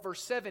 12,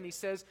 verse 7, he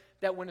says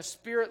that when a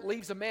spirit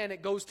leaves a man,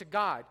 it goes to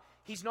God.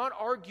 He's not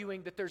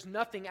arguing that there's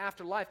nothing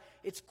after life.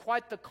 It's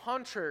quite the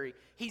contrary.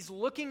 He's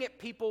looking at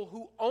people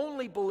who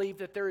only believe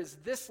that there is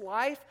this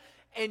life.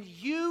 And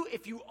you,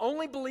 if you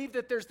only believe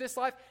that there's this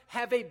life,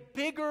 have a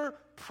bigger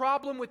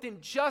problem with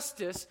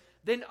injustice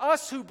than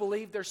us who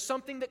believe there's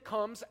something that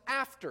comes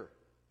after.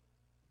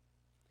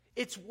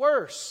 It's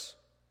worse.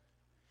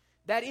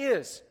 That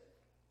is,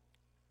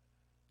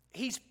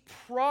 he's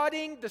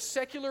prodding the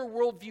secular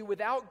worldview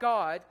without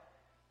God,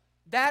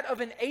 that of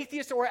an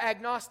atheist or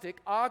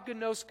agnostic,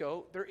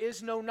 agnosko, there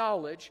is no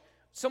knowledge,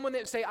 someone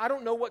that say, I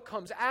don't know what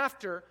comes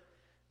after,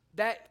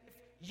 that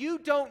if you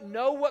don't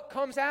know what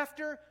comes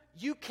after,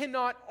 you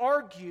cannot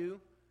argue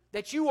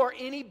that you are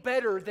any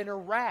better than a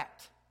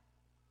rat.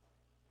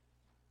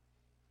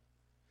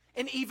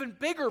 An even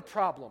bigger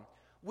problem.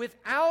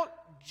 Without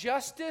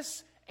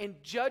justice and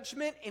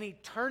judgment in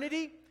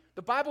eternity,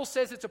 the Bible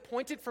says it's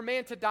appointed for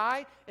man to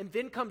die, and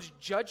then comes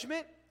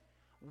judgment.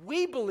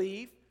 We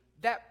believe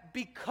that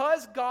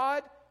because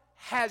God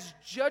has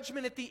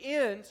judgment at the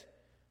end,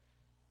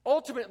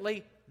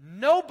 ultimately,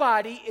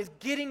 nobody is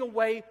getting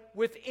away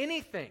with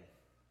anything.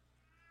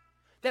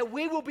 That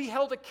we will be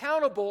held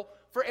accountable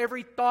for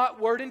every thought,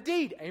 word, and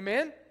deed.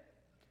 Amen?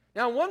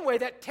 Now, in one way,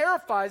 that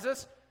terrifies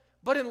us,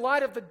 but in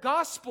light of the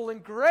gospel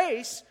and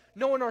grace,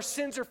 knowing our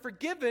sins are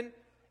forgiven,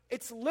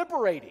 it's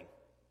liberating.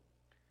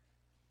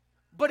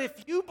 But if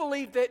you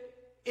believe that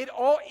it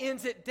all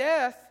ends at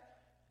death,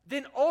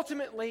 then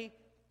ultimately,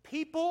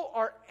 people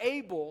are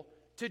able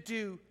to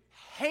do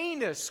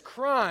heinous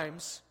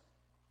crimes,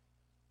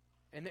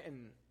 and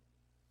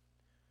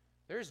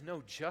there is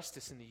no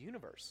justice in the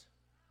universe.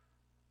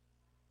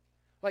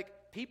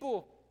 Like,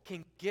 people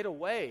can get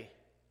away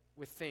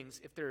with things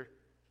if there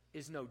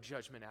is no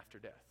judgment after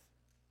death.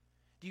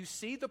 Do you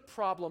see the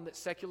problem that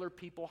secular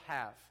people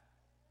have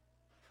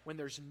when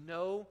there's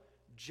no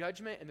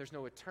judgment and there's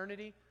no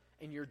eternity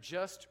and you're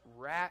just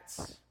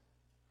rats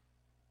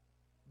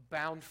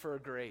bound for a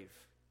grave?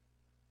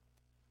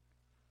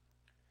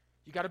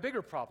 You got a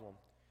bigger problem.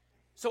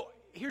 So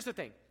here's the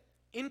thing.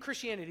 In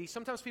Christianity,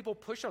 sometimes people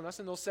push on us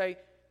and they'll say,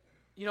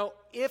 you know,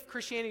 if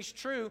Christianity is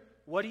true,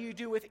 what do you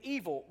do with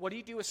evil? What do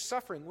you do with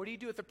suffering? What do you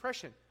do with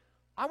oppression?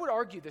 I would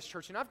argue this,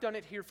 church, and I've done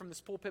it here from this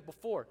pulpit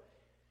before.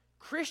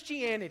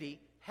 Christianity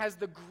has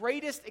the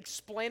greatest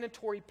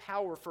explanatory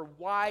power for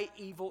why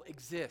evil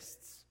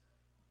exists.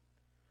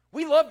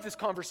 We love this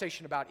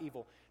conversation about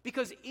evil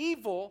because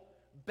evil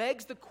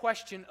begs the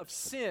question of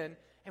sin,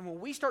 and when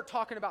we start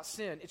talking about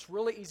sin, it's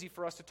really easy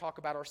for us to talk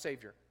about our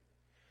Savior.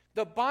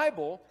 The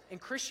Bible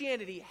and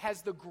Christianity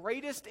has the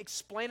greatest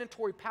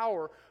explanatory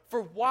power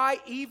for why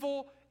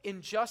evil,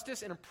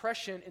 injustice, and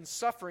oppression and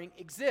suffering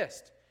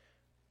exist.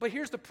 But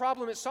here's the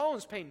problem that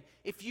Solomon's painting.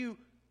 If you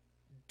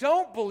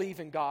don't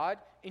believe in God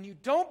and you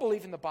don't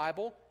believe in the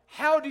Bible,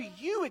 how do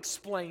you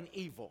explain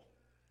evil?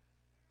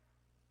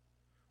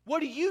 What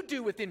do you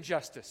do with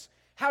injustice?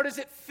 How does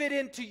it fit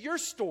into your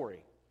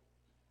story?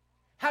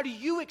 How do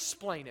you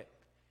explain it?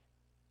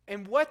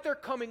 And what they're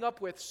coming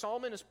up with,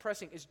 Solomon is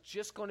pressing, is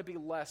just going to be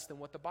less than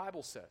what the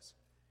Bible says.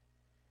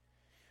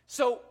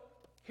 So,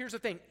 here's the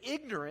thing.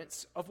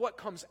 Ignorance of what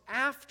comes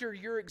after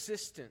your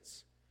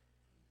existence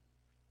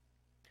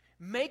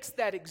makes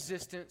that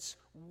existence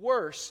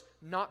worse,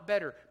 not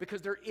better.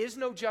 Because there is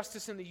no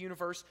justice in the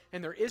universe,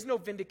 and there is no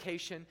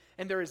vindication,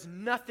 and there is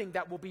nothing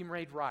that will be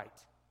made right.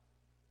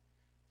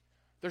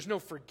 There's no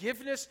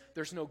forgiveness,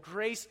 there's no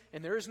grace,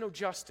 and there is no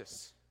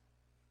justice.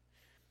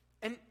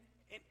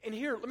 And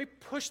here, let me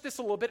push this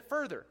a little bit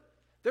further.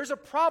 There's a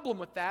problem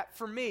with that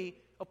for me,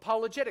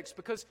 apologetics,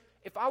 because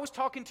if I was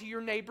talking to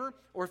your neighbor,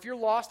 or if you're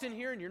lost in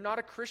here and you're not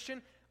a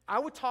Christian, I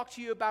would talk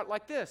to you about it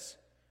like this.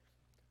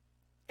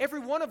 Every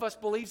one of us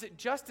believes that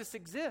justice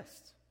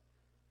exists.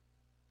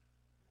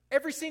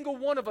 Every single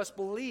one of us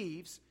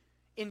believes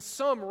in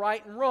some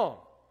right and wrong.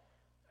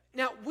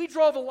 Now, we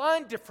draw the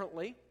line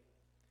differently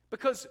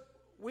because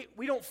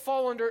we don't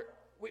fall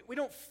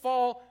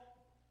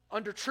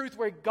under truth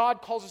where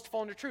God calls us to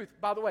fall under truth.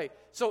 By the way,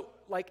 so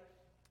like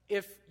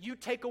if you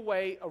take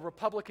away a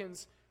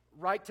Republican's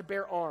right to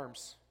bear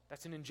arms,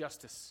 that's an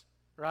injustice,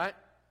 right?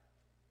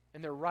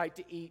 And their right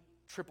to eat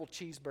triple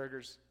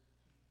cheeseburgers,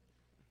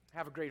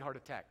 have a great heart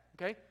attack,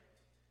 okay?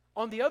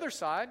 On the other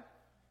side,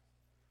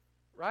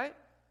 right?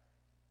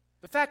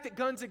 The fact that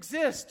guns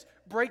exist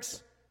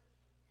breaks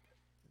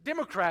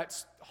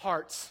Democrats'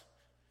 hearts.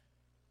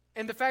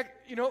 And the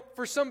fact,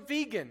 for some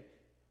vegan,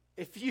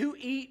 if you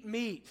eat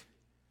meat,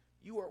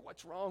 you are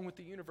what's wrong with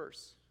the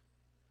universe,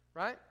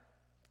 right?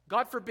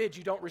 God forbid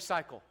you don't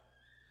recycle.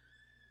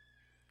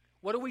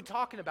 What are we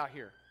talking about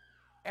here?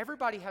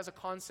 Everybody has a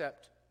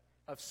concept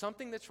of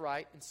something that's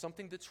right and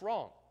something that's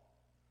wrong.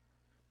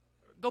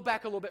 Go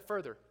back a little bit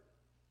further.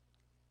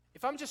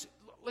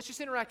 Let's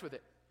just interact with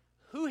it.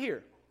 Who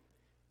here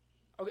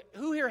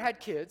had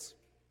kids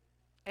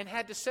and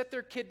had to set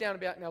their kid down and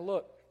be like, now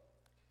look,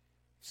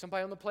 if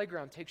somebody on the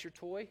playground takes your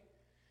toy,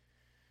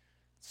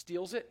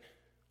 steals it,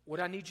 what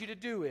I need you to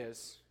do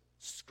is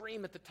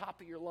scream at the top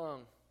of your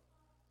lung,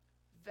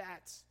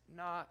 that's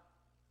not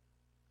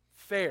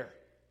fair.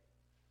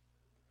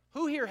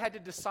 Who here had to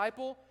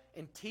disciple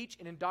and teach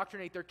and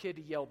indoctrinate their kid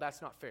to yell,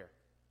 that's not fair?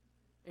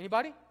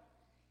 Anybody?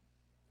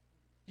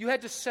 You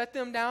had to set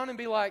them down and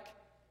be like,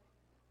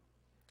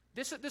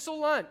 this will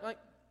line. Like,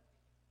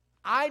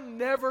 I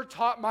never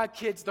taught my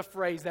kids the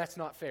phrase, that's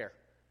not fair.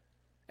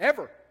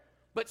 Ever.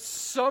 But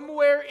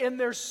somewhere in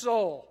their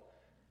soul,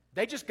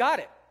 they just got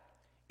it.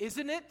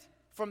 Isn't it,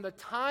 from the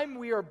time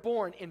we are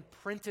born,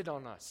 imprinted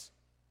on us?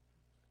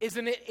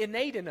 Isn't it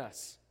innate in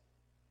us?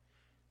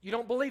 You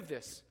don't believe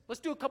this?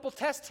 Let's do a couple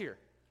tests here.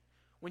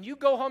 When you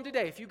go home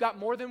today, if you got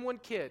more than one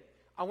kid,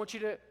 I want you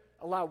to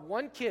allow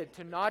one kid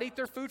to not eat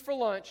their food for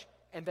lunch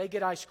and they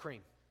get ice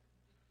cream.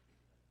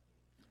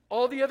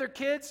 All the other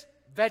kids,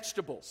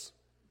 vegetables.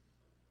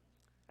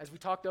 As we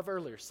talked of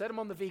earlier, set them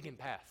on the vegan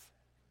path.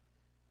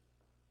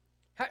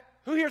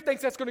 Who here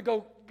thinks that's going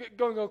to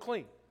go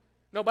clean?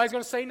 Nobody's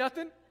going to say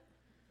nothing?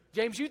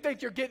 James, you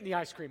think you're getting the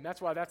ice cream.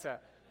 That's why that's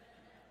that.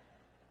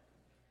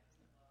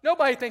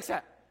 Nobody thinks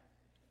that.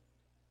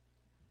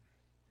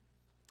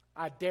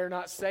 I dare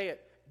not say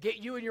it. Get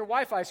you and your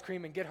wife ice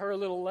cream and get her a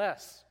little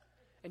less.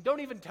 And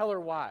don't even tell her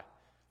why.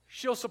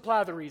 She'll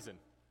supply the reason.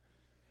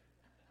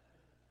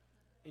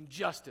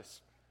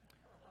 Injustice.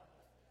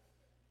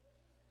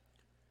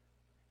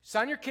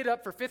 Sign your kid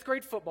up for 5th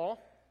grade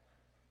football.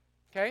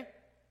 Okay?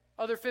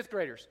 Other 5th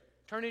graders.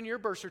 Turn in your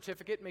birth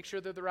certificate. Make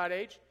sure they're the right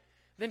age.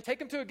 Then take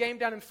them to a game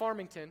down in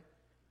Farmington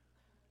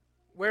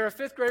where a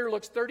 5th grader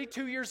looks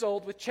 32 years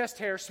old with chest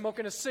hair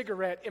smoking a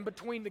cigarette in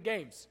between the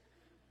games.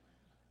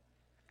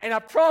 And I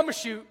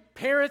promise you,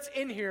 parents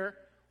in here,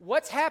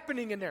 what's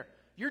happening in there?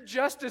 Your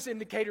justice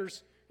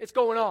indicators, it's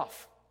going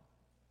off.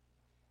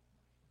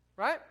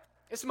 Right?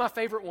 This is my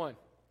favorite one.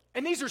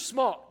 And these are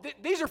small.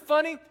 These are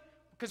funny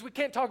because we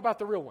can't talk about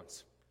the real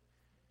ones.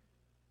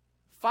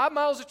 5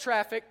 miles of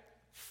traffic,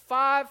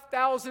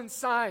 5,000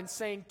 signs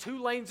saying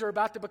 2 lanes are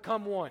about to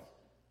become 1.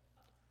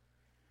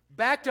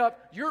 Backed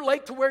up, you're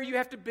late to where you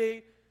have to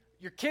be,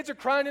 your kids are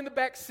crying in the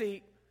back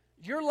seat,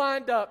 you're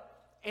lined up,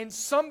 and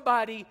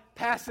somebody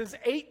passes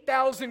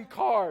 8,000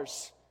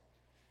 cars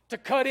to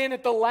cut in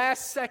at the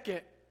last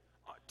second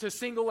to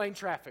single lane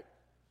traffic.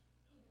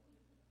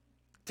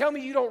 Tell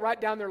me you don't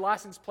write down their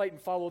license plate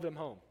and follow them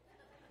home.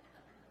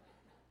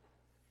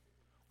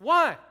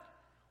 Why?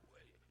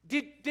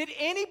 Did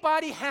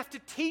anybody have to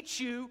teach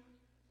you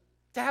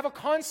to have a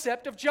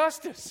concept of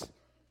justice?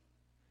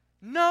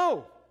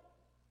 No.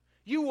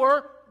 You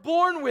were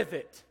born with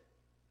it.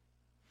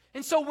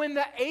 And so when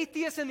the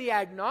atheist and the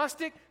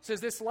agnostic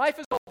says this life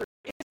is all there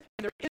is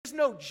and there is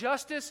no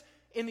justice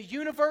in the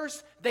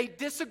universe, they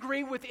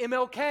disagree with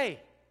MLK,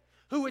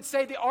 who would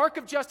say the arc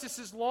of justice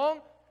is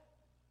long,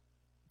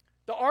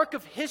 the arc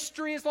of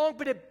history is long,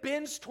 but it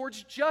bends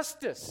towards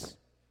justice.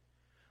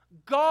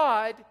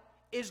 God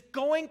is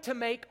going to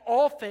make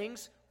all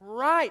things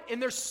right.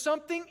 And there's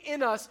something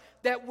in us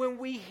that when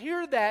we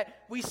hear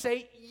that, we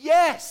say,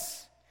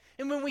 yes.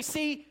 And when we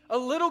see a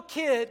little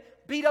kid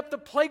beat up the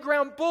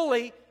playground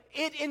bully,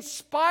 it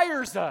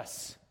inspires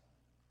us,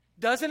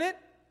 doesn't it?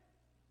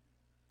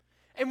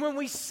 And when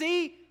we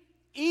see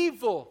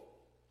evil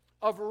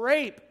of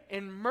rape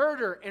and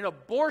murder and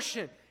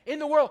abortion in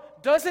the world,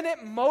 doesn't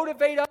it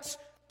motivate us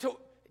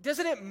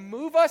doesn't it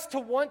move us to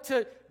want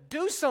to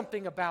do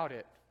something about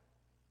it?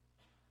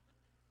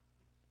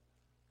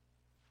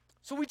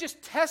 So we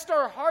just test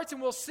our hearts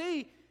and we'll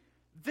see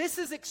this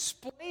is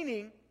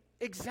explaining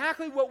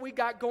exactly what we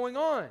got going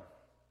on.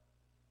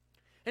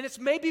 And it's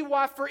maybe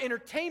why for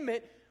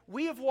entertainment,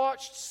 we have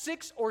watched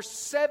 6 or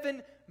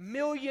 7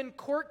 million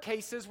court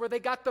cases where they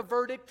got the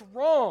verdict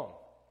wrong.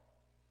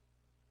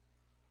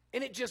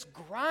 And it just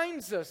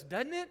grinds us,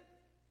 doesn't it?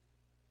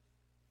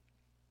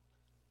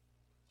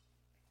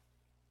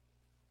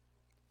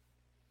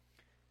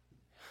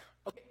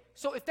 Okay,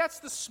 so if that's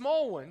the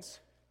small ones,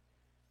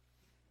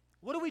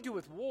 what do we do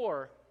with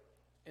war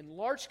and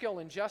large-scale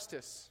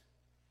injustice?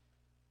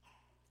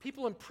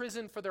 People in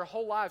prison for their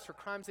whole lives for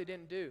crimes they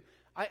didn't do.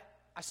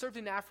 I served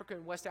in Africa,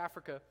 in West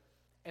Africa,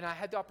 and I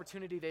had the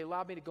opportunity, they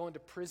allowed me to go into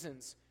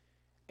prisons.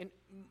 And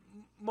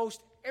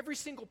most every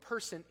single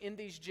person in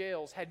these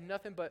jails had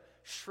nothing but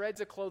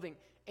shreds of clothing.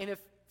 And if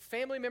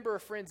family member or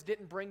friends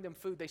didn't bring them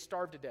food, they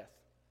starved to death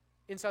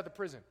inside the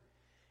prison.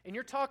 And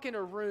you're talking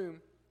a room,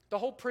 the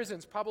whole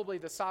prison's probably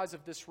the size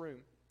of this room.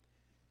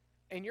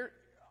 And you're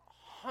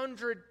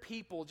 100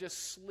 people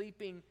just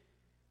sleeping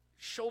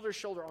shoulder to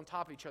shoulder on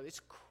top of each other.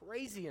 It's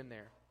crazy in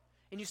there.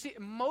 And you see,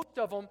 most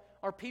of them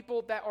are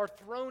people that are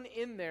thrown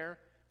in there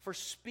for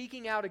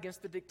speaking out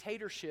against the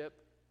dictatorship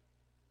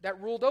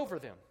that ruled over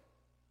them.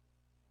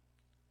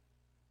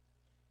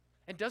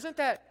 And doesn't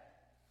that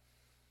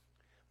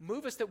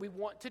move us that we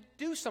want to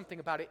do something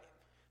about it?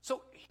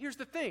 So here's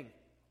the thing.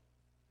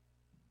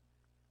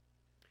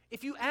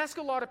 If you ask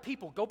a lot of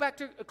people, go back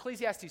to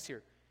Ecclesiastes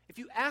here. If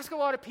you ask a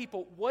lot of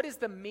people, what is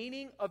the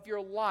meaning of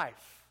your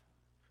life?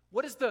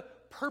 What is the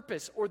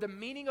purpose or the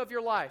meaning of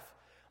your life?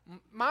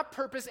 My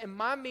purpose and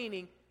my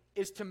meaning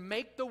is to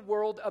make the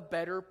world a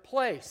better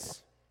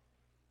place.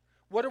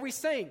 What are we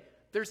saying?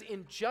 There's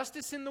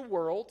injustice in the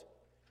world,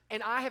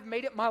 and I have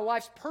made it my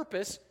life's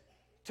purpose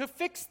to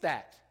fix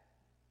that.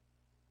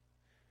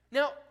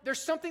 Now,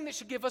 there's something that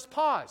should give us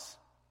pause.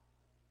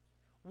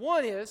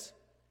 One is,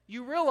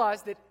 you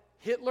realize that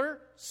Hitler,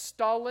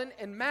 Stalin,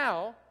 and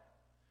Mao,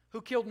 who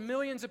killed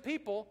millions of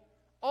people,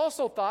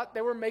 also thought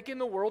they were making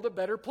the world a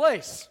better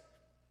place.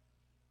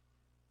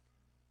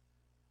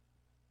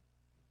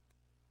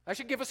 That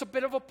should give us a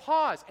bit of a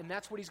pause, and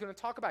that's what he's going to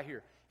talk about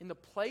here. In the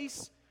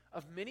place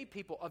of many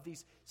people, of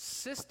these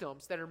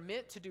systems that are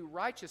meant to do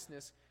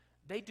righteousness,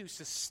 they do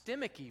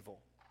systemic evil.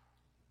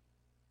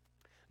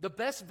 The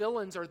best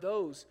villains are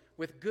those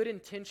with good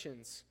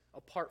intentions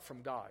apart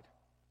from God.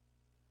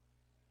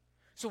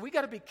 So we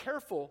got to be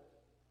careful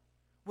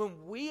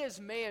when we as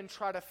man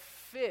try to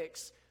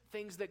fix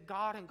things that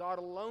God and God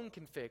alone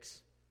can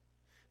fix.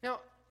 Now,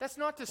 that's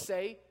not to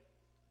say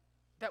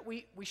that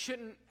we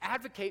shouldn't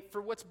advocate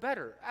for what's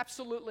better.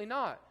 Absolutely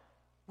not.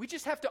 We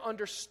just have to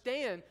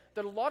understand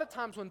that a lot of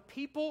times when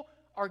people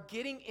are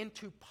getting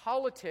into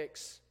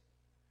politics,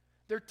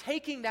 they're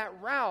taking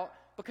that route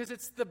because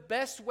it's the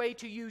best way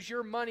to use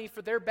your money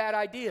for their bad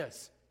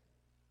ideas.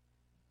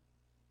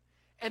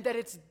 And that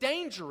it's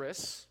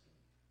dangerous.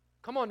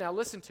 Come on now,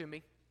 listen to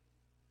me.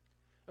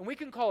 And we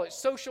can call it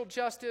social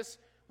justice,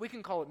 we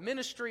can call it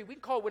ministry, we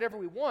can call it whatever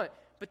we want,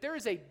 but there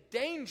is a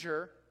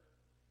danger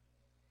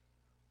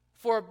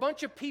for a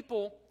bunch of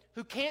people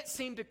who can't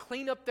seem to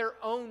clean up their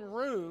own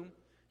room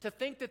to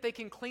think that they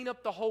can clean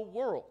up the whole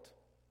world.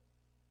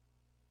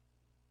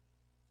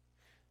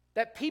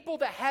 That people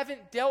that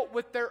haven't dealt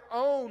with their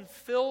own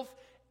filth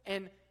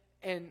and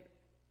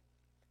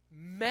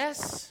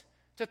mess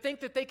to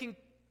think that they can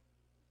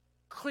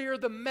clear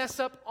the mess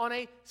up on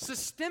a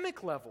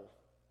systemic level.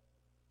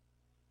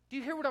 Do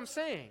you hear what I'm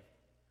saying?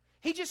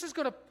 He's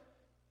going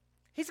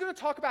to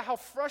talk about how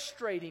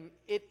frustrating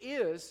it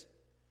is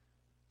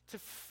to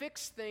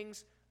fix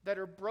things that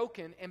are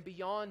broken and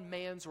beyond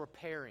man's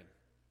repairing.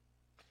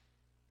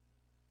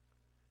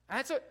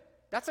 And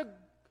that's a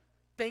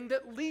thing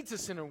that leads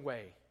us in a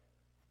way.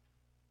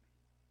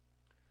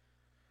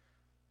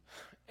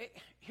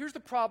 Here's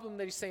the problem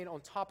that he's saying on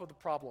top of the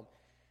problem.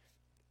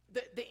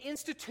 The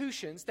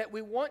institutions that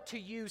we want to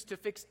use to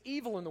fix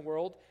evil in the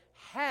world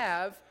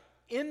have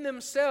in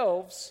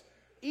themselves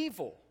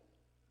evil.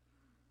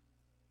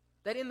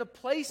 That in the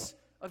place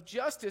of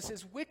justice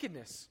is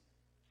wickedness.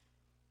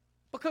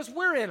 Because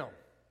we're in them.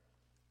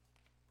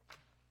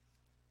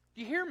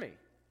 Do you hear me?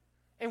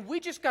 And we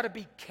just got to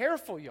be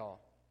careful, y'all,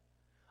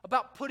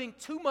 about putting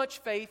too much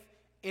faith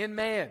in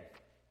man.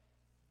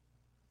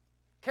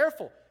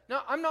 Careful.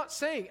 Now, I'm not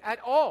saying at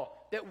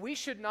all that we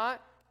should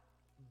not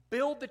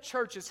build the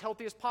church as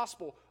healthy as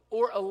possible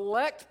or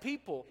elect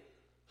people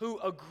who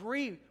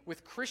agree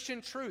with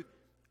Christian truth.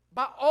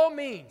 By all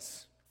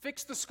means,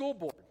 fix the school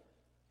board.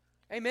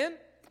 Amen?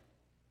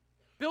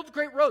 Build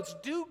great roads.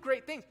 Do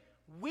great things.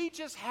 We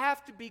just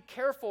have to be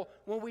careful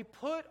when we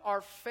put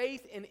our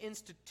faith in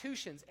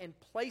institutions and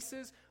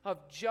places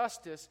of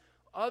justice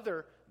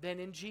other than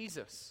in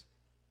Jesus.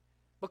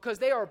 Because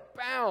they are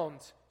bound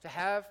to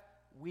have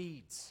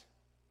weeds.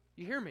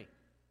 You hear me?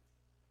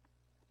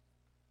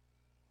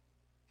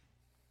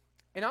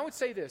 And I would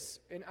say this,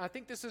 and I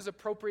think this is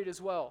appropriate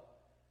as well.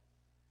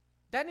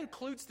 That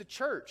includes the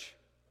church.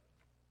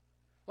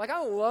 Like,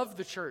 I love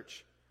the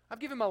church. I've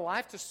given my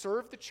life to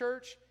serve the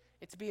church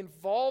and to be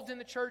involved in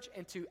the church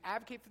and to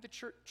advocate for the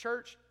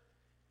church.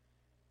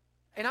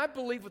 And I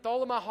believe with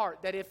all of my heart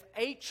that if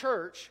a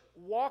church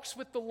walks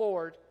with the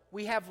Lord,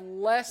 we have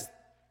less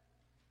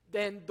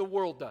than the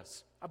world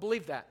does. I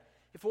believe that.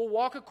 If we'll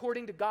walk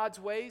according to God's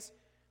ways,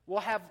 we'll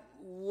have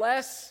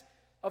less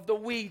of the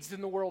weeds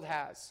than the world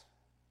has.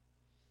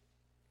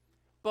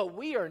 But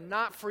we are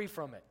not free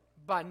from it,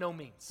 by no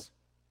means.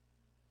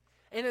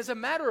 And as a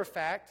matter of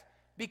fact,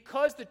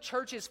 because the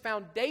church is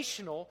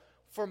foundational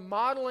for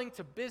modeling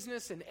to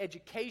business and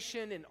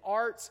education and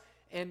arts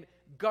and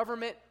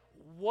government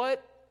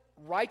what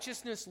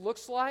righteousness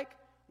looks like,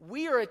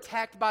 we are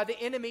attacked by the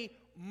enemy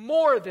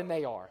more than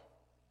they are.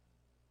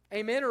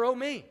 Amen or oh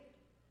me?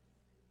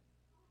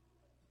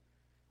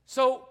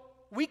 So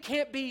we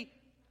can't be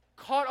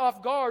caught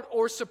off guard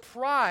or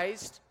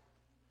surprised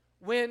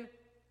when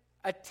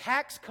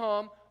attacks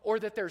come or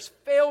that there's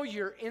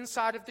failure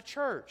inside of the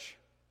church.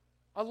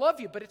 I love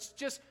you, but it's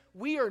just,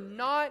 we are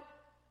not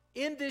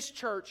in this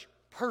church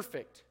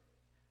perfect.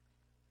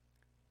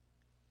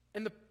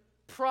 And the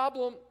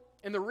problem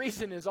and the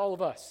reason is all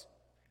of us.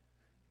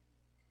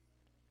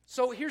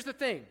 So here's the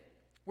thing.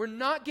 We're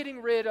not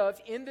getting rid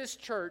of, in this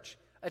church,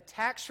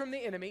 attacks from the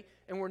enemy,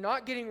 and we're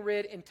not getting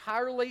rid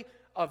entirely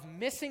of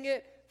missing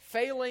it,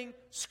 failing,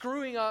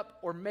 screwing up,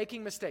 or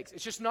making mistakes.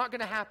 It's just not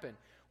going to happen.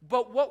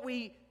 But what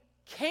we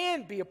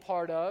can be a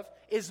part of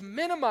is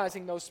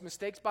minimizing those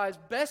mistakes by as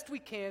best we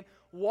can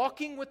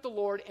walking with the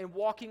Lord and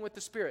walking with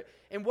the Spirit.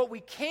 And what we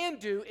can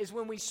do is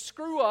when we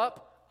screw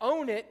up,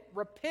 own it,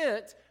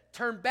 repent,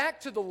 turn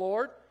back to the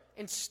Lord,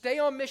 and stay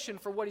on mission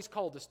for what He's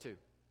called us to.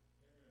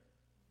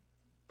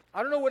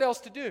 I don't know what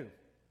else to do.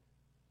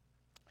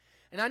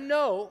 And I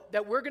know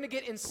that we're going to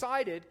get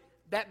incited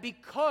that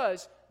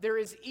because there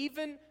is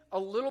even a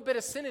little bit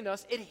of sin in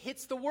us, it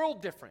hits the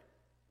world different.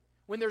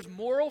 When there's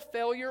moral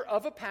failure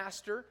of a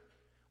pastor,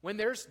 when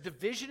there's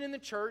division in the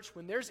church,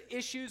 when there's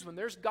issues, when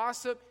there's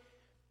gossip,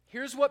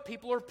 here's what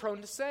people are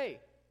prone to say.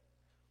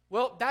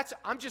 Well,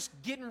 I'm just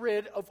getting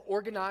rid of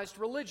organized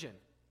religion.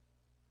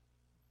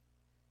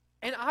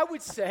 And I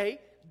would say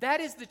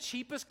that is the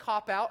cheapest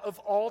cop-out of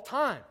all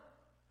time.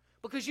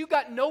 Because you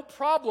got no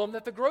problem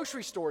that the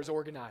grocery store is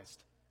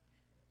organized.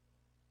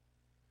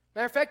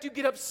 Matter of fact, you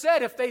get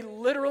upset if they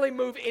literally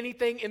move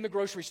anything in the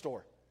grocery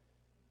store.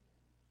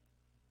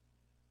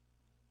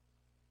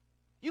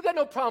 You got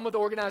no problem with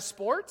organized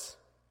sports.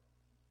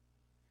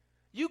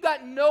 You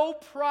got no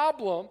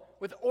problem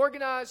with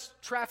organized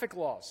traffic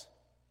laws.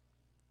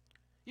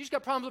 You just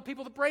got problems with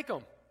people that break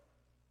them.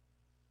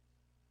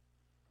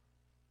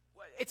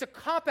 It's a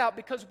cop-out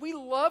because we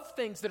love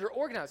things that are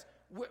organized.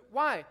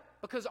 Why?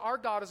 Because our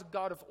God is a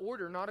God of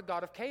order, not a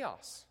God of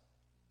chaos.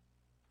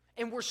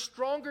 And we're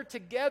stronger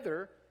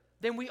together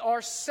than we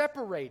are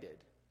separated.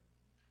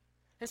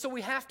 And so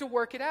we have to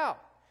work it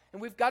out.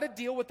 And we've got to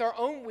deal with our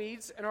own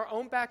weeds in our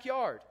own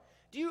backyard.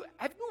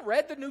 Have you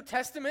read the New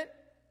Testament?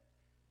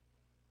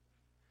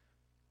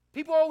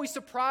 People are always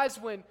surprised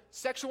when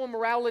sexual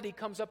immorality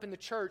comes up in the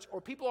church,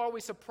 or people are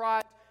always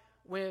surprised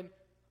when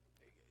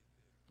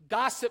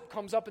gossip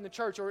comes up in the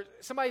church, or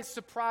somebody's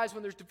surprised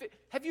when there's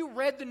Have you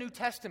read the New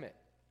Testament?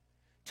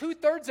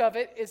 2/3 of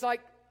it is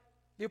like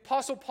the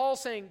Apostle Paul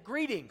saying,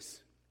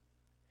 "Greetings.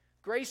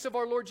 Grace of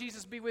our Lord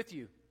Jesus be with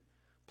you.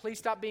 Please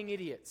stop being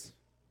idiots.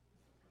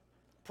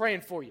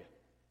 Praying for you."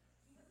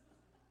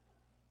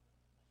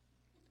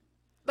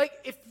 Like,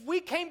 if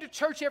we came to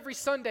church every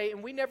Sunday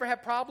and we never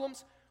had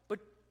problems, but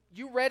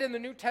you read in the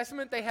New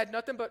Testament they had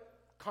nothing but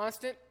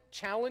constant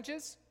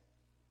challenges,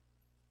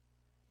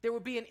 there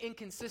would be an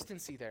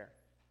inconsistency there.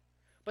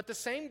 But the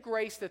same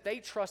grace that they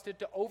trusted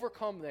to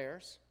overcome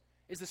theirs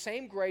is the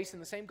same grace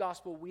and the same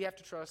gospel we have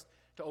to trust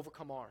to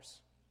overcome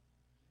ours.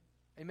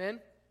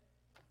 Amen?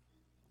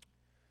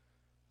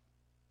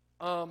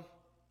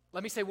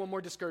 Let me say one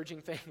more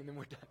discouraging thing and then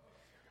we're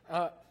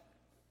done.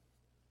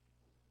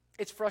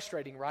 It's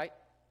frustrating, right?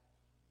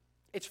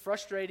 It's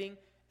frustrating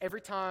every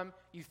time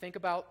you think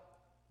about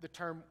the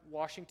term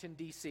Washington,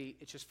 D.C.,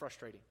 it's just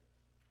frustrating.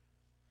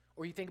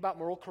 Or you think about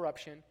moral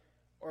corruption,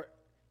 or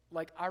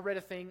like I read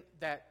a thing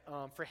that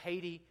for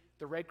Haiti,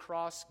 the Red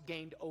Cross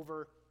gained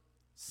over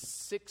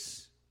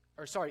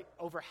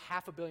over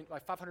 $500 million,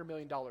 like $500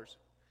 million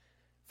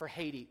for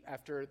Haiti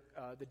after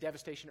the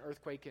devastation,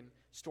 earthquake, and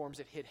storms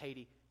that hit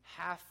Haiti.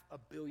 $500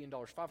 million,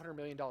 $500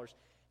 million.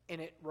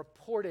 And it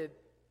reported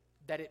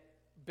that it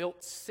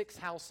built 6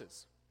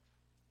 houses,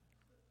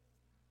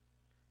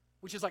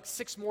 which is like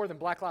 6 more than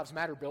Black Lives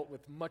Matter built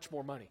with much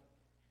more money.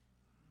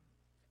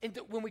 And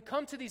when we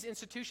come to these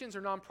institutions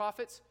or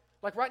nonprofits,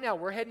 like right now,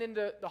 we're heading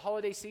into the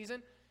holiday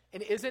season,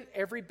 and isn't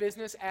every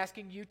business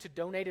asking you to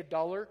donate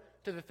 $1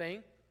 to the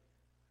thing?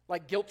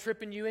 Like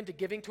guilt-tripping you into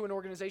giving to an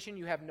organization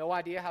you have no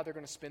idea how they're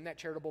going to spend that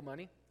charitable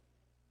money?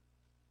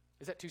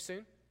 Is that too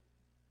soon?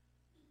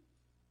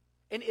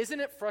 And isn't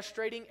it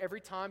frustrating every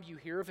time you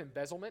hear of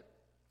embezzlement?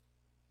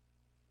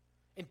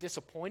 And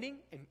disappointing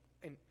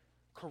and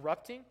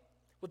corrupting?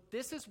 Well,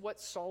 this is what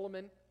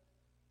Solomon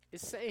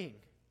is saying.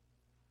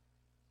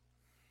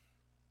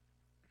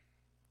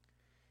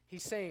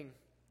 He's saying,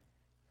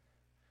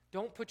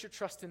 don't put your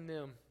trust in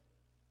them.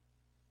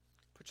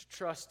 Put your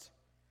trust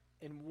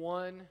in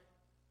one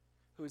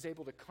who is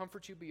able to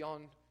comfort you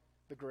beyond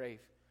the grave.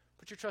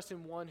 Put your trust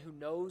in one who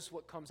knows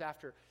what comes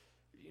after.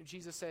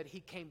 Jesus said he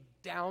came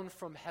down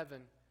from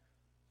heaven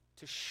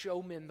to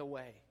show men the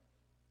way.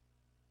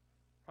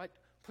 Right?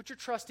 Put your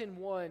trust in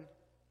one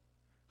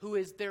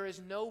there is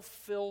no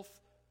filth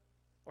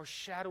or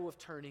shadow of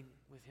turning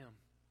with him.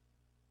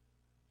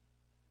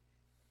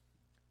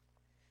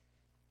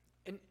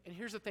 And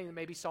here's the thing that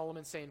maybe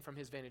Solomon's saying from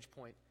his vantage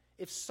point.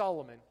 If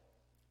Solomon,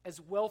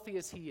 as wealthy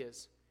as he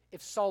is,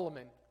 if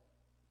Solomon,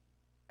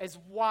 as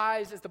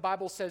wise as the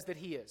Bible says that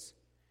he is,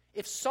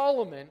 if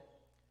Solomon,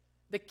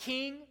 the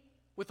king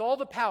with all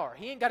the power,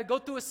 he ain't got to go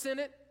through a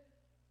senate,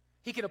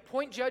 he can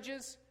appoint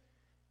judges,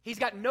 he's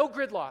got no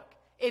gridlock.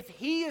 If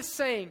he is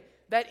saying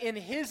that in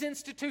his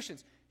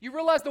institutions, you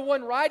realize the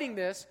one writing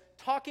this,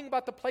 talking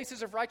about the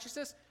places of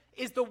righteousness,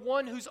 is the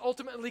one who's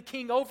ultimately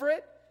king over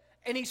it,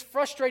 and he's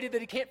frustrated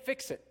that he can't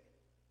fix it.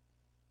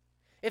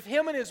 If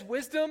him and his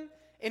wisdom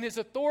and his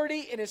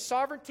authority and his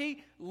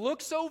sovereignty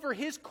looks over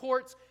his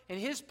courts and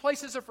his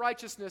places of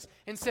righteousness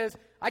and says,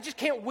 I just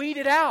can't weed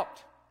it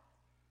out,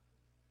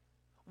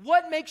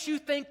 what makes you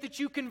think that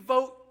you can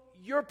vote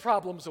your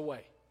problems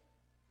away?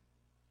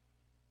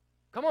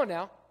 Come on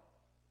now.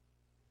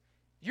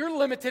 You're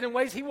limited in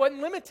ways he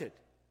wasn't limited.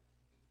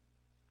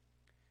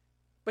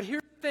 But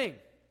here's the thing.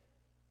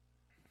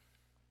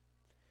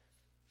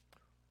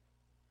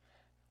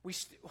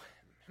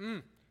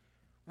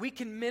 We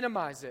can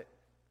minimize it,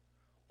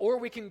 or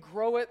we can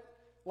grow it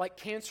like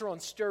cancer on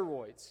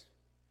steroids.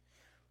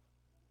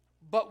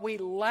 But we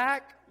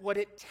lack what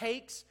it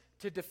takes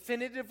to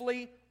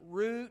definitively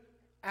root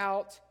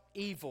out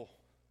evil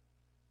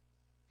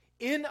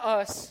in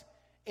us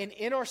and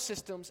in our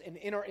systems and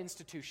in our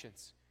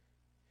institutions.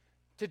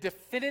 To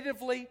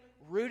definitively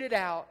root it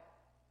out,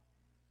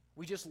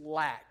 we just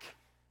lack.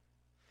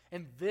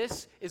 And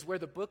this is where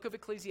the book of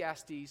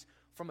Ecclesiastes,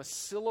 from a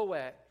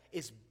silhouette,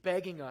 is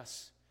begging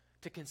us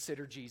to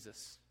consider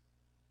Jesus.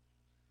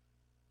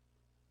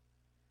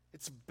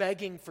 It's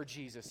begging for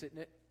Jesus, isn't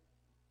it?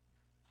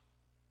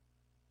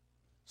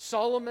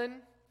 Solomon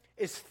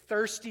is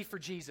thirsty for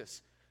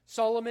Jesus.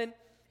 Solomon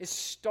is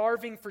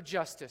starving for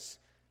justice.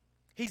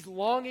 He's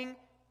longing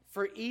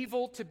for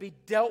evil to be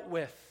dealt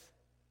with.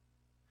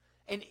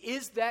 And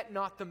is that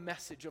not the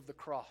message of the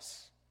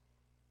cross?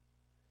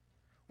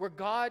 Where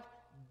God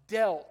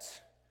dealt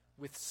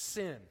with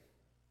sin.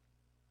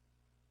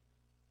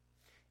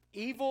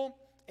 Evil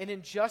and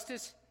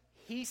injustice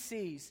he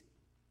sees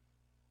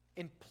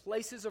in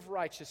places of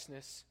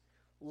righteousness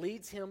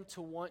leads him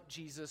to want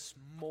Jesus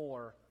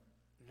more,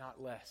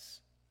 not less.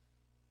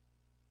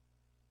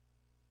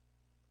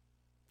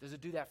 Does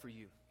it do that for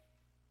you?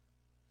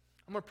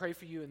 I'm going to pray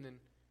for you, and then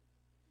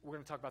we're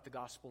going to talk about the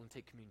gospel and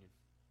take communion.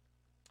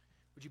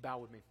 Would you bow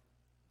with me?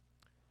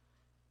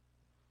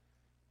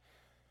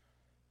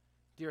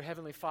 Dear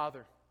Heavenly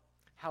Father,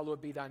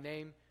 hallowed be thy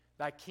name.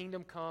 Thy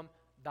kingdom come,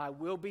 thy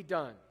will be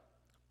done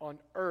on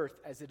earth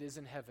as it is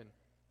in heaven.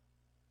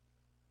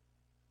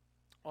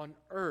 On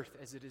earth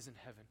as it is in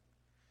heaven.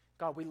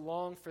 God, we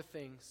long for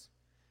things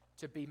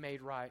to be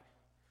made right,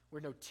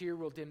 where no tear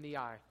will dim the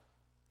eye,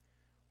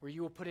 where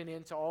you will put an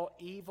end to all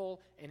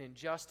evil and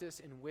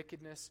injustice and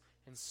wickedness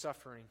and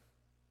suffering.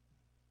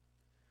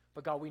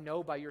 But God, we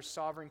know by your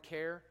sovereign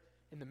care,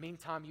 in the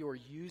meantime, you are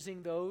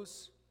using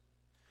those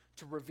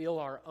to reveal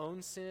our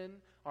own sin,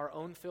 our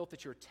own filth,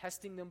 that you're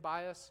testing them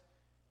by us,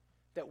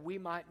 that we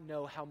might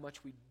know how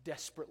much we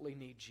desperately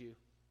need you.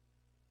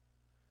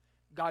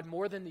 God,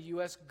 more than the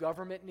U.S.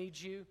 government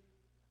needs you,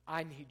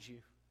 I need you.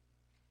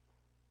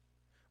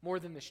 More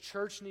than this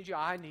church needs you,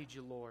 I need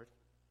you, Lord.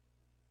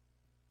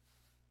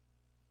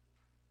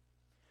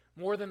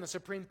 More than the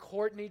Supreme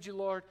Court needs you,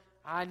 Lord,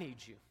 I need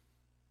you.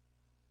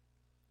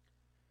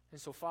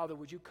 And so, Father,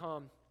 would you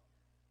come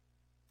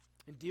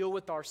and deal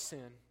with our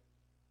sin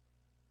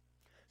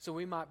so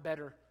we might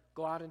better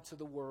go out into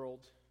the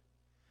world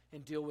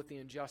and deal with the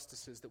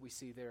injustices that we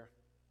see there.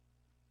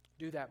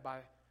 Do that by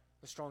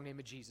the strong name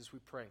of Jesus, we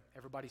pray.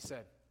 Everybody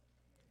said,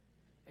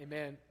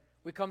 amen.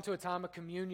 We come to a time of communion.